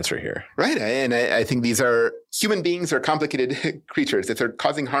answer here. Right. And I think human beings are complicated creatures. If they're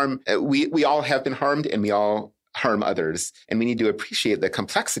causing harm, we all have been harmed and we all harm others. And we need to appreciate the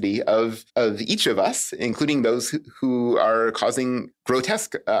complexity of each of us, including those who are causing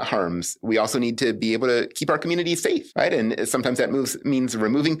grotesque harms. We also need to be able to keep our community safe, right? And sometimes that means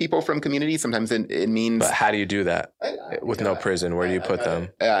removing people from communities. Sometimes it means... But how do you do that with no prison? Where do you put them?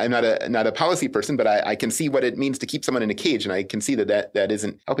 I'm not a policy person, but I can see what it means to keep someone in a cage. And I can see that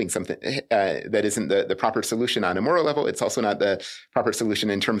isn't helping something. That isn't the proper solution on a moral level. It's also not the proper solution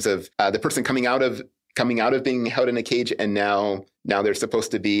in terms of the person coming out of being held in a cage, and now they're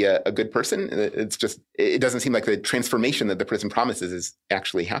supposed to be a good person. It doesn't seem like the transformation that the prison promises is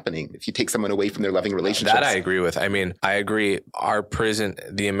actually happening. If you take someone away from their loving relationships. That I agree with. I mean, I agree. Our prison,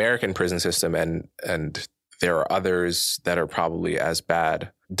 the American prison system, and there are others that are probably as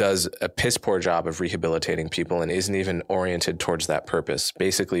bad, does a piss poor job of rehabilitating people and isn't even oriented towards that purpose.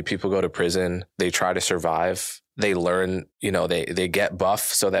 Basically, people go to prison, they try to survive. They learn, they get buff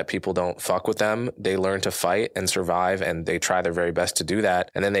so that people don't fuck with them. They learn to fight and survive, and they try their very best to do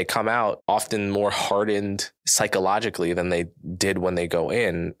that. And then they come out often more hardened psychologically than they did when they go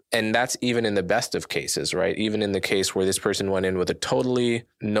in. And that's even in the best of cases, right? Even in the case where this person went in with a totally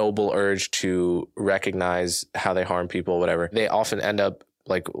noble urge to recognize how they harm people, whatever, they often end up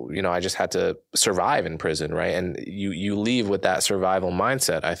I just had to survive in prison, right? And you leave with that survival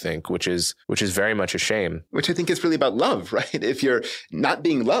mindset, I think, which is very much a shame. Which I think is really about love, right? If you're not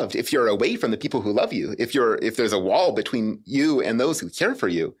being loved, if you're away from the people who love you, if there's a wall between you and those who care for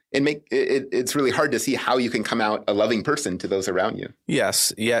you, it's really hard to see how you can come out a loving person to those around you.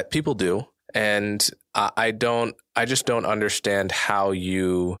 Yes, yeah, people do. And I just don't understand how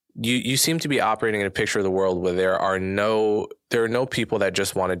you seem to be operating in a picture of the world where there are no people that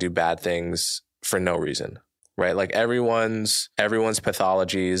just want to do bad things for no reason. right? Like everyone's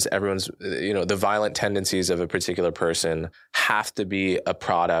pathologies, the violent tendencies of a particular person have to be a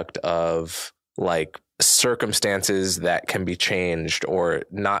product of like circumstances that can be changed or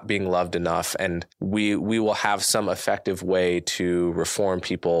not being loved enough. And we will have some effective way to reform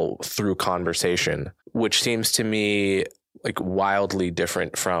people through conversation, which seems to me like wildly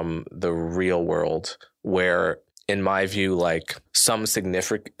different from the real world, where in my view, like some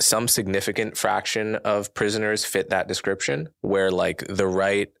significant fraction of prisoners fit that description, where like the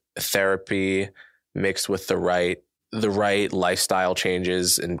right therapy mixed with the right lifestyle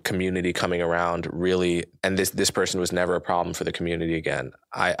changes and community coming around really, and this person was never a problem for the community again.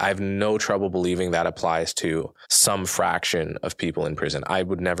 I have no trouble believing that applies to some fraction of people in prison. I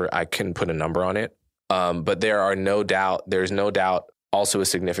couldn't put a number on it. But there's no doubt also a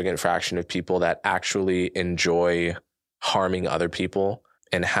significant fraction of people that actually enjoy harming other people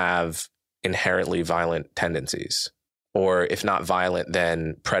and have inherently violent tendencies, or if not violent,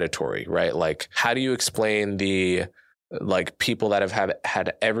 then predatory, right? Like, how do you explain the like people that have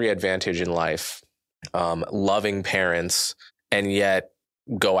had every advantage in life, loving parents, and yet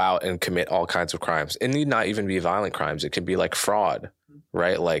go out and commit all kinds of crimes? It need not even be violent crimes. It could be like fraud,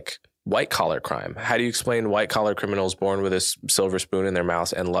 right? Like white collar crime. How do you explain white collar criminals born with a silver spoon in their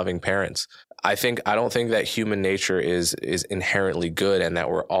mouths and loving parents? I don't think that human nature is inherently good, and that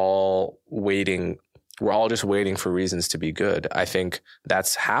we're all just waiting for reasons to be good. I think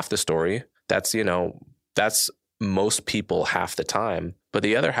that's half the story. That's most people half the time. But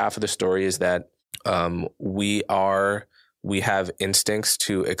the other half of the story is that we have instincts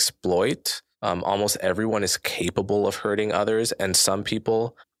to exploit. Almost everyone is capable of hurting others, and some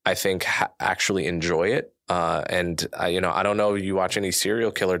people, I think, actually enjoy it. I don't know if you watch any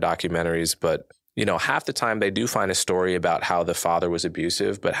serial killer documentaries, but half the time they do find a story about how the father was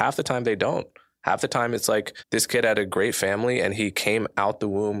abusive, but half the time they don't. Half the time it's like this kid had a great family and he came out the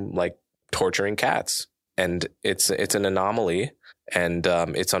womb like torturing cats. And it's an anomaly, and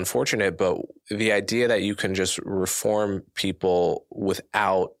it's unfortunate. But the idea that you can just reform people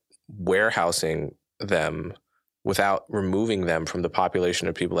without warehousing them, without removing them from the population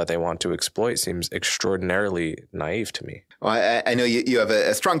of people that they want to exploit, seems extraordinarily naive to me. Well, I know you have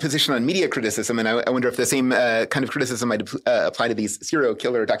a strong position on media criticism, and I wonder if the same kind of criticism might apply to these serial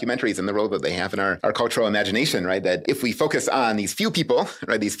killer documentaries and the role that they have in our cultural imagination, right? That if we focus on these few people,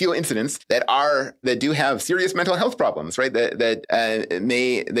 right, these few incidents that do have serious mental health problems, right,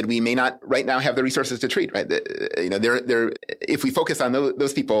 that we may not right now have the resources to treat, right? If we focus on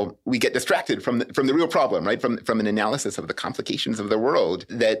those people, we get distracted from the real problem, right? From an analysis of the complications of the world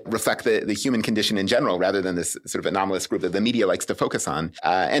that reflect the human condition in general, rather than this sort of anomalous group that the media likes to focus on.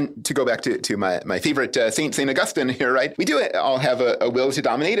 And to go back to my favorite Saint Augustine here, right? We do all have a will to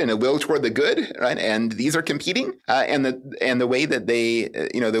dominate and a will toward the good, right? And these are competing. And the way that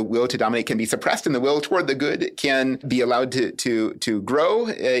the will to dominate can be suppressed and the will toward the good can be allowed to grow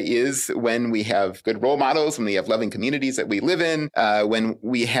is when we have good role models, when we have loving communities that we live in, when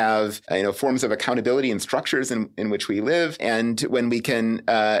we have forms of accountability and structures in which we live, and when we can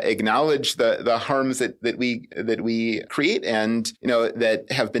acknowledge the harms that we create and that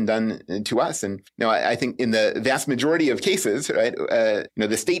have been done to us. And I think in the vast majority of cases, right,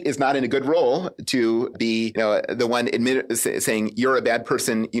 the state is not in a good role to be the one saying you're a bad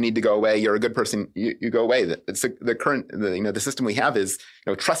person, you need to go away. You're a good person, you go away. The current the system we have is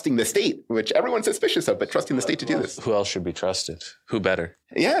trusting the state, which everyone's suspicious of, but trusting the state to do this. Who else should be trusted? Who better?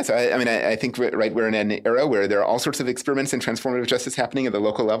 Yeah, so I think we're in an era where there are all sorts of experiments in transformative justice happening at the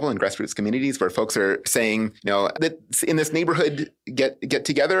local level in grassroots communities, where folks are saying, that in this neighborhood get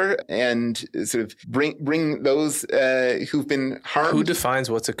together and sort of bring those who've been harmed. Who defines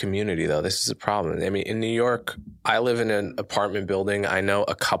what's a community, though? This is a problem. I mean, in New York, I live in an apartment building. I know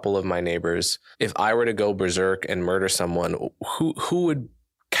a couple of my neighbors. If I were to go berserk and murder someone, who would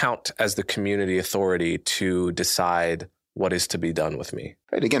count as the community authority to decide what is to be done with me?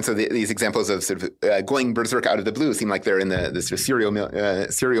 Right. Again, so these examples of sort of going berserk out of the blue seem like they're in the sort of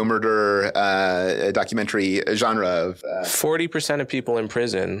serial murder documentary genre of 40% of people in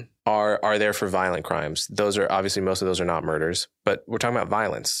prison are there for violent crimes. Those are obviously, most of those are not murders, but we're talking about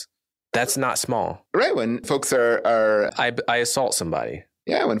violence. That's not small. Right. When folks are I assault somebody.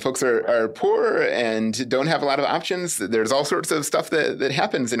 Yeah, when folks are poor and don't have a lot of options, there's all sorts of stuff that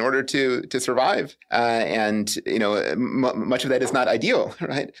happens in order to survive. And, much of that is not ideal,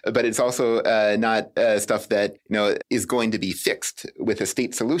 right? But it's also not stuff that, is going to be fixed with a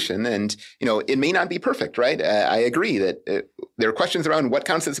state solution. And, it may not be perfect, right? I agree that There are questions around what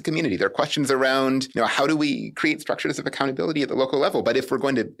counts as a community. There are questions around, how do we create structures of accountability at the local level? But if we're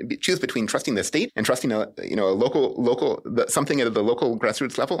going to choose between trusting the state and trusting something at the local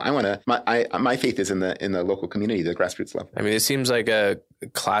grassroots level, my faith is in the local community, the grassroots level. I mean, it seems like a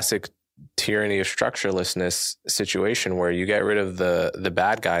classic tyranny of structurelessness situation where you get rid of the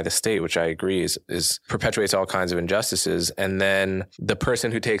bad guy, the state, which I agree is perpetuates all kinds of injustices. And then the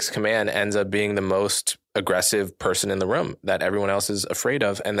person who takes command ends up being the most aggressive person in the room that everyone else is afraid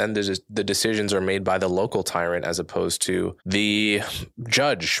of. And then the decisions are made by the local tyrant as opposed to the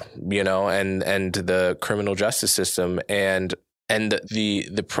judge, and the criminal justice system. And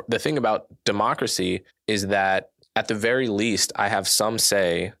the thing about democracy is that at the very least, I have some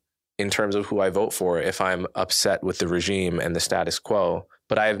say in terms of who I vote for if I'm upset with the regime and the status quo.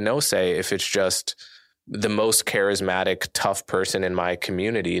 But I have no say if it's just the most charismatic, tough person in my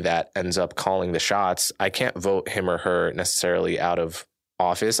community that ends up calling the shots. I can't vote him or her necessarily out of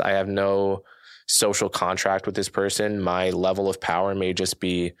office. I have no social contract with this person. My level of power may just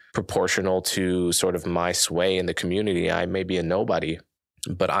be proportional to sort of my sway in the community. I may be a nobody,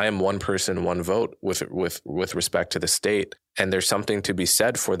 but I am one person, one vote with respect to the state. And there's something to be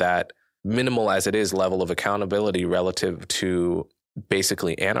said for that, minimal as it is, level of accountability relative to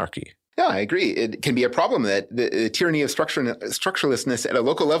basically anarchy. Yeah, I agree. It can be a problem that the tyranny of structurelessness at a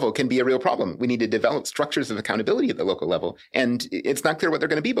local level can be a real problem. We need to develop structures of accountability at the local level. And it's not clear what they're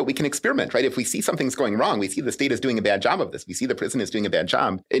going to be, but we can experiment, right? If we see something's going wrong, we see the state is doing a bad job of this, we see the prison is doing a bad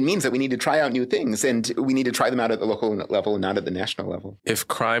job, it means that we need to try out new things, and we need to try them out at the local level, not at the national level. If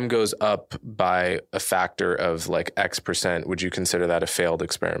crime goes up by a factor of like X%, would you consider that a failed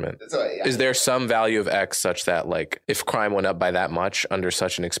experiment? Is there some value of X such that like if crime went up by that much under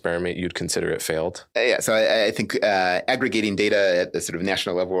such an experiment, you'd consider it failed? Yeah, so I think aggregating data at the sort of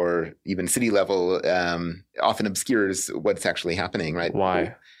national level or even city level often obscures what's actually happening, right?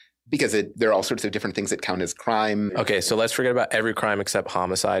 Why? Because there are all sorts of different things that count as crime. Okay, so let's forget about every crime except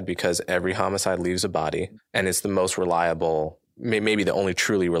homicide, because every homicide leaves a body, and it's the most reliable, maybe the only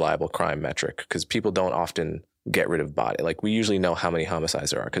truly reliable crime metric, because people don't often get rid of body. Like we usually know how many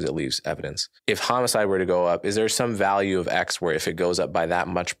homicides there are because it leaves evidence. If homicide were to go up, is there some value of X where if it goes up by that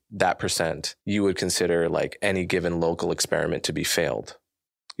much, that percent, you would consider like any given local experiment to be failed?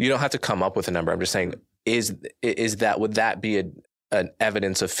 You don't have to come up with a number. I'm just saying, would that be an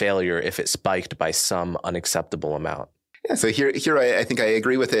evidence of failure if it spiked by some unacceptable amount? Yeah, so here I think I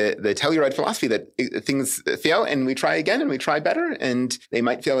agree with the Telluride philosophy that things fail and we try again and we try better, and they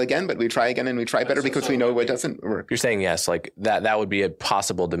might fail again, but we try again and we try better because we know what doesn't work. You're saying yes, like that would be a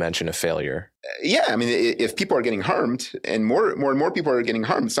possible dimension of failure. Yeah, I mean, if people are getting harmed and more and more people are getting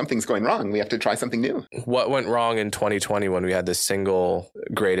harmed, something's going wrong. We have to try something new. What went wrong in 2020 when we had the single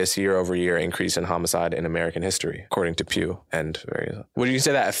greatest year-over-year increase in homicide in American history, according to Pew and various? Would you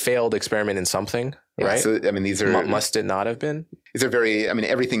say that a failed experiment in something? Yeah, right? So, I mean, these are... Must it not have been? These are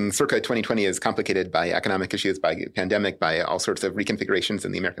everything circa 2020 is complicated by economic issues, by pandemic, by all sorts of reconfigurations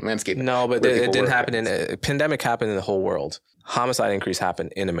in the American landscape. No, but it didn't happen pandemic happened in the whole world. Homicide increase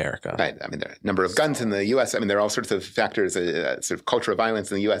happened in America. Right. I mean, there are a number of guns in the U.S. I mean, there are all sorts of factors. Sort of culture of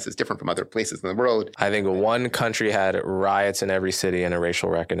violence in the U.S. is different from other places in the world. I think one country had riots in every city and a racial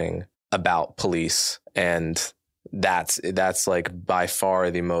reckoning about police. And that's like by far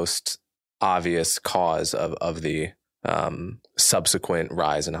the most obvious cause of the subsequent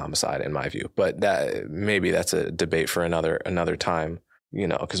rise in homicide, in my view. But maybe that's a debate for another time.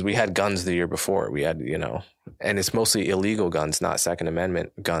 Because we had guns the year before. We had, and it's mostly illegal guns, not Second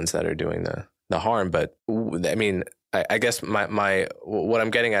Amendment guns that are doing the harm. But I mean, I guess my what I'm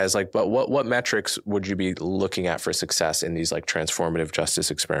getting at is like, but what metrics would you be looking at for success in these like transformative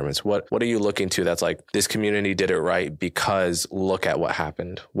justice experiments? What are you looking to that's like, this community did it right because look at what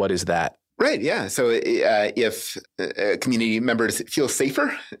happened? What is that? Right. Yeah. So if community members feel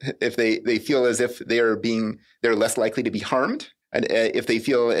safer, if they feel as if they're less likely to be harmed, and if they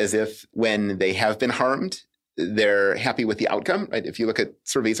feel as if when they have been harmed, they're happy with the outcome, right? If you look at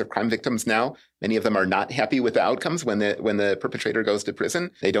surveys of crime victims now, many of them are not happy with the outcomes when the perpetrator goes to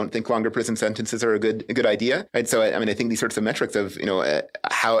prison. They don't think longer prison sentences are a good idea, right? So I mean, I think these sorts of metrics of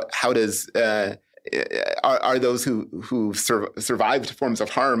how does are those who survived forms of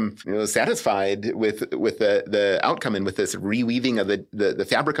harm satisfied with the outcome and with this reweaving of the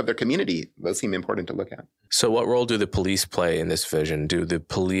fabric of their community? Those seem important to look at. So what role do the police play in this vision? Do the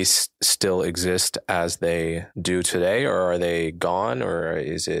police still exist as they do today, or are they gone, or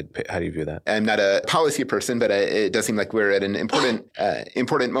is it, how do you view that? I'm not a policy person, but it does seem like we're at an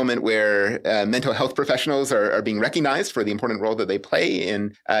important moment where mental health professionals are being recognized for the important role that they play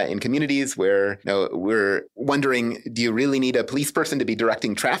in communities where we're wondering, do you really need a police person to be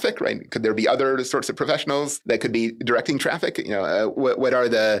directing traffic, right? Could there be other sorts of professionals that could be directing traffic? What are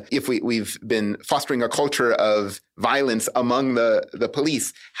if we've been fostering a culture of violence among the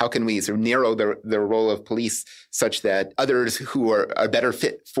police, how can we sort of narrow the role of police such that others who are better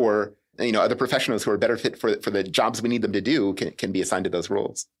fit for, other professionals who are better fit for the jobs we need them to do can be assigned to those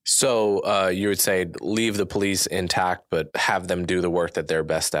roles? So you would say leave the police intact, but have them do the work that they're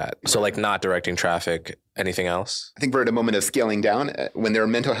best at. So like not directing traffic. Anything else? I think we're at a moment of scaling down. When there are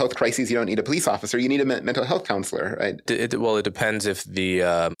mental health crises, you don't need a police officer. You need a mental health counselor, right? It depends if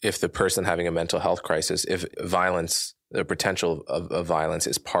the person having a mental health crisis, if violence, the potential of violence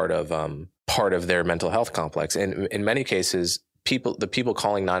is part of their mental health complex. And in many cases, the people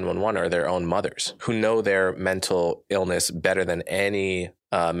calling 911 are their own mothers who know their mental illness better than any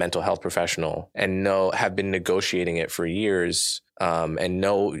mental health professional and have been negotiating it for years and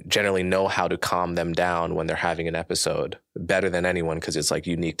generally know how to calm them down when they're having an episode better than anyone because it's like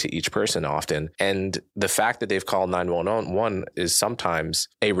unique to each person often. And the fact that they've called 911 is sometimes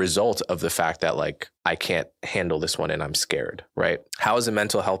a result of the fact that like, I can't handle this one and I'm scared, right? How is a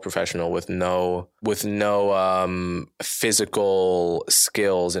mental health professional with no physical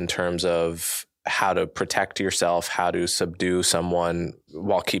skills in terms of how to protect yourself, how to subdue someone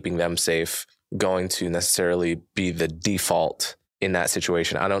while keeping them safe, going to necessarily be the default in that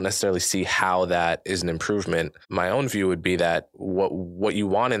situation? I don't necessarily see how that is an improvement. My own view would be that what you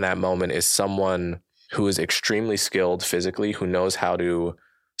want in that moment is someone who is extremely skilled physically, who knows how to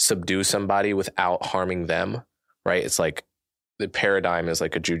subdue somebody without harming them, right? It's like the paradigm is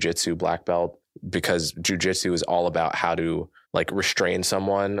like a jujitsu black belt, because jujitsu is all about how to like restrain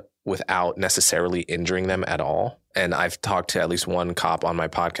someone without necessarily injuring them at all. And I've talked to at least one cop on my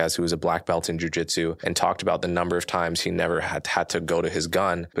podcast who was a black belt in jiu-jitsu and talked about the number of times he never had to go to his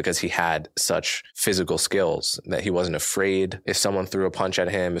gun because he had such physical skills that he wasn't afraid. If someone threw a punch at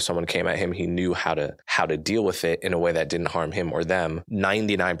him, if someone came at him, he knew how to deal with it in a way that didn't harm him or them.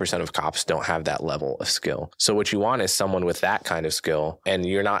 99% of cops don't have that level of skill. So what you want is someone with that kind of skill. And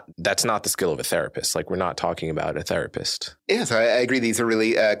that's not the skill of a therapist. Like, we're not talking about a therapist. Yeah, so I agree. These are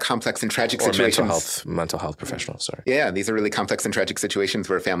really complex and tragic situations. Mental health professionals. Sorry. Yeah, these are really complex and tragic situations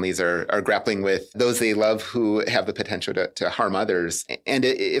where families are grappling with those they love who have the potential to harm others. And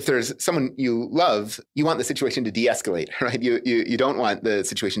if there's someone you love, you want the situation to de-escalate, right? You don't want the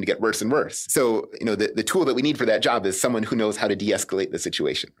situation to get worse and worse. So, the tool that we need for that job is someone who knows how to de-escalate the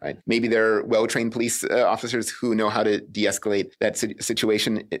situation, right? Maybe they're well-trained police officers who know how to de-escalate that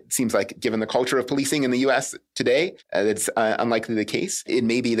situation. It seems like, given the culture of policing in the U.S. today, that's unlikely the case. It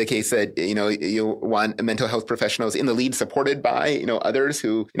may be the case that, you want mental health professionals in the lead supported by, others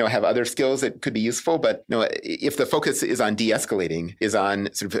who, have other skills that could be useful. But, if the focus is on de-escalating, is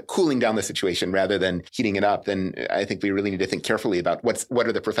on sort of cooling down the situation rather than heating it up, then I think we really need to think carefully about what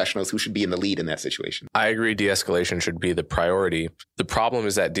are the professionals who should be in the lead in that situation. I agree. De-escalation should be the priority. The problem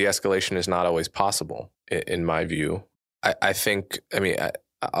is that de-escalation is not always possible, in my view.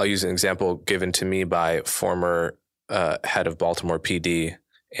 I'll use an example given to me by former head of Baltimore PD,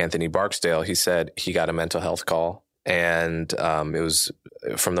 Anthony Barksdale. He said he got a mental health call, and it was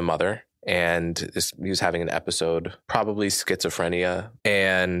from the mother, and he was having an episode, probably schizophrenia,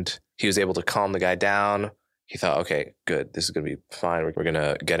 and he was able to calm the guy down. He thought, okay, good, this is going to be fine. We're going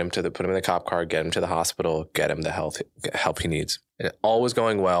to get him put him in the cop car, get him to the hospital, get him the help he needs. And it all was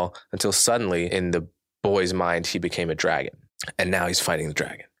going well until suddenly, in the boy's mind, he became a dragon, and now he's fighting the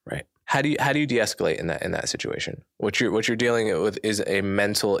dragon, right? How do you de-escalate in that situation? What you're dealing with is a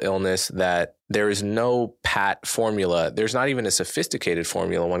mental illness that there is no pat formula. There's not even a sophisticated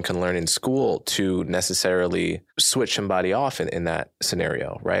formula one can learn in school to necessarily switch somebody off in that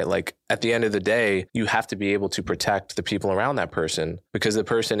scenario, right? Like, at the end of the day, you have to be able to protect the people around that person, because the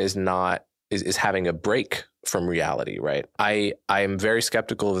person is having a break from reality, right? I am very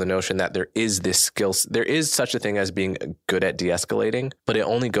skeptical of the notion that there is this skill. There is such a thing as being good at de-escalating, but it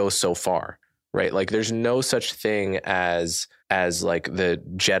only goes so far, right? Like, there's no such thing as like the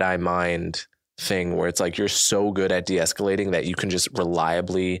Jedi mind thing where it's like you're so good at de-escalating that you can just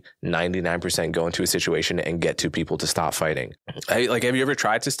reliably 99% go into a situation and get two people to stop fighting. Have you ever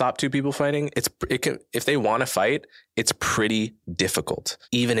tried to stop two people fighting? If they want to fight, it's pretty difficult,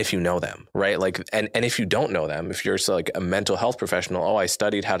 even if you know them, right? Like, and if you don't know them, if you're like a mental health professional, I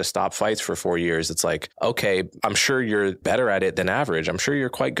studied how to stop fights for 4 years. It's like, okay, I'm sure you're better at it than average. I'm sure you're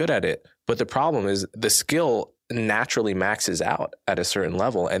quite good at it. But the problem is the skill naturally maxes out at a certain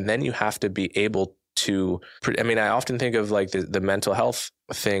level. And then you have to be able to, I often think of like the mental health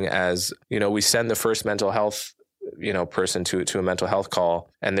thing as, we send the first mental health person to a mental health call.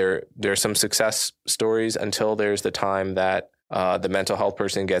 And there are some success stories until there's the time that the mental health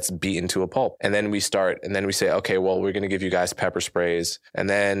person gets beaten to a pulp. And then we say, okay, well, we're going to give you guys pepper sprays. And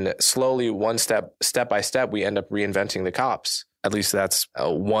then slowly, step by step, we end up reinventing the cops. At least that's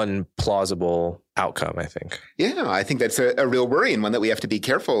one plausible outcome, I think. Yeah, I think that's a real worry, and one that we have to be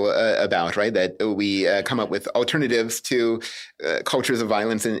careful about, right? That we come up with alternatives to cultures of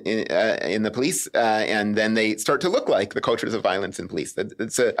violence in the police, and then they start to look like the cultures of violence in police.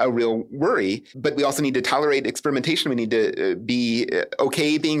 That's a real worry. But we also need to tolerate experimentation. We need to be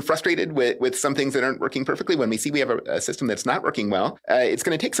okay being frustrated with some things that aren't working perfectly. When we see we have a system that's not working well, it's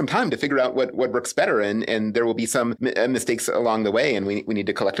going to take some time to figure out what works better, and there will be some mistakes along the way, and we need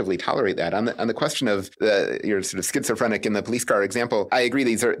to collectively tolerate that. On the question of your sort of schizophrenic in the police car example, I agree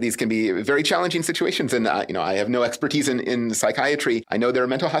these can be very challenging situations, and I have no expertise in psychiatry. I know there are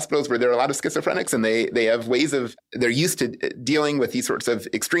mental hospitals where there are a lot of schizophrenics, and they have ways they're used to dealing with these sorts of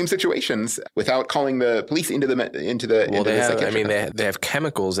extreme situations without calling the police into the psychiatric. They have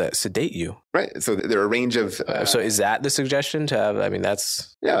chemicals that sedate you, right? So there are a range of. So is that the suggestion to have? I mean,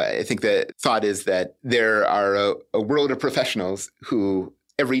 that's. Yeah, I think the thought is that there are a world of professionals who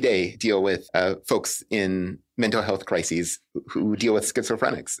every day deal with folks in mental health crises who deal with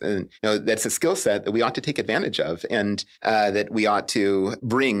schizophrenics. And that's a skill set that we ought to take advantage of, and that we ought to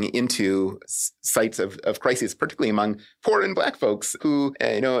bring into sites of crisis, particularly among poor and Black folks who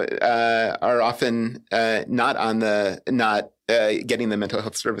are often not getting the mental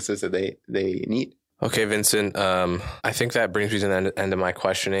health services that they need. Okay, Vincent, I think that brings me to the end of my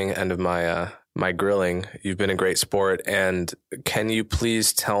questioning, end of my grilling. You've been a great sport. And can you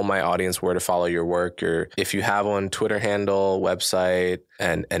please tell my audience where to follow your work? If you have one, Twitter handle, website,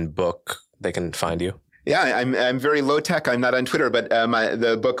 and book, they can find you. Yeah, I'm very low tech. I'm not on Twitter, but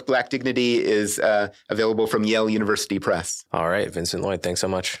the book Black Dignity is available from Yale University Press. All right, Vincent Lloyd, thanks so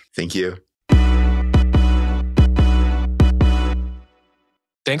much. Thank you.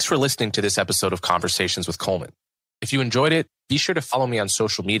 Thanks for listening to this episode of Conversations with Coleman. If you enjoyed it, be sure to follow me on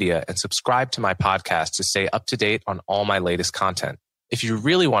social media and subscribe to my podcast to stay up to date on all my latest content. If you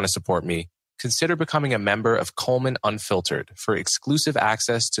really want to support me, consider becoming a member of Coleman Unfiltered for exclusive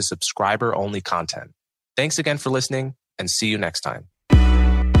access to subscriber-only content. Thanks again for listening, and see you next time.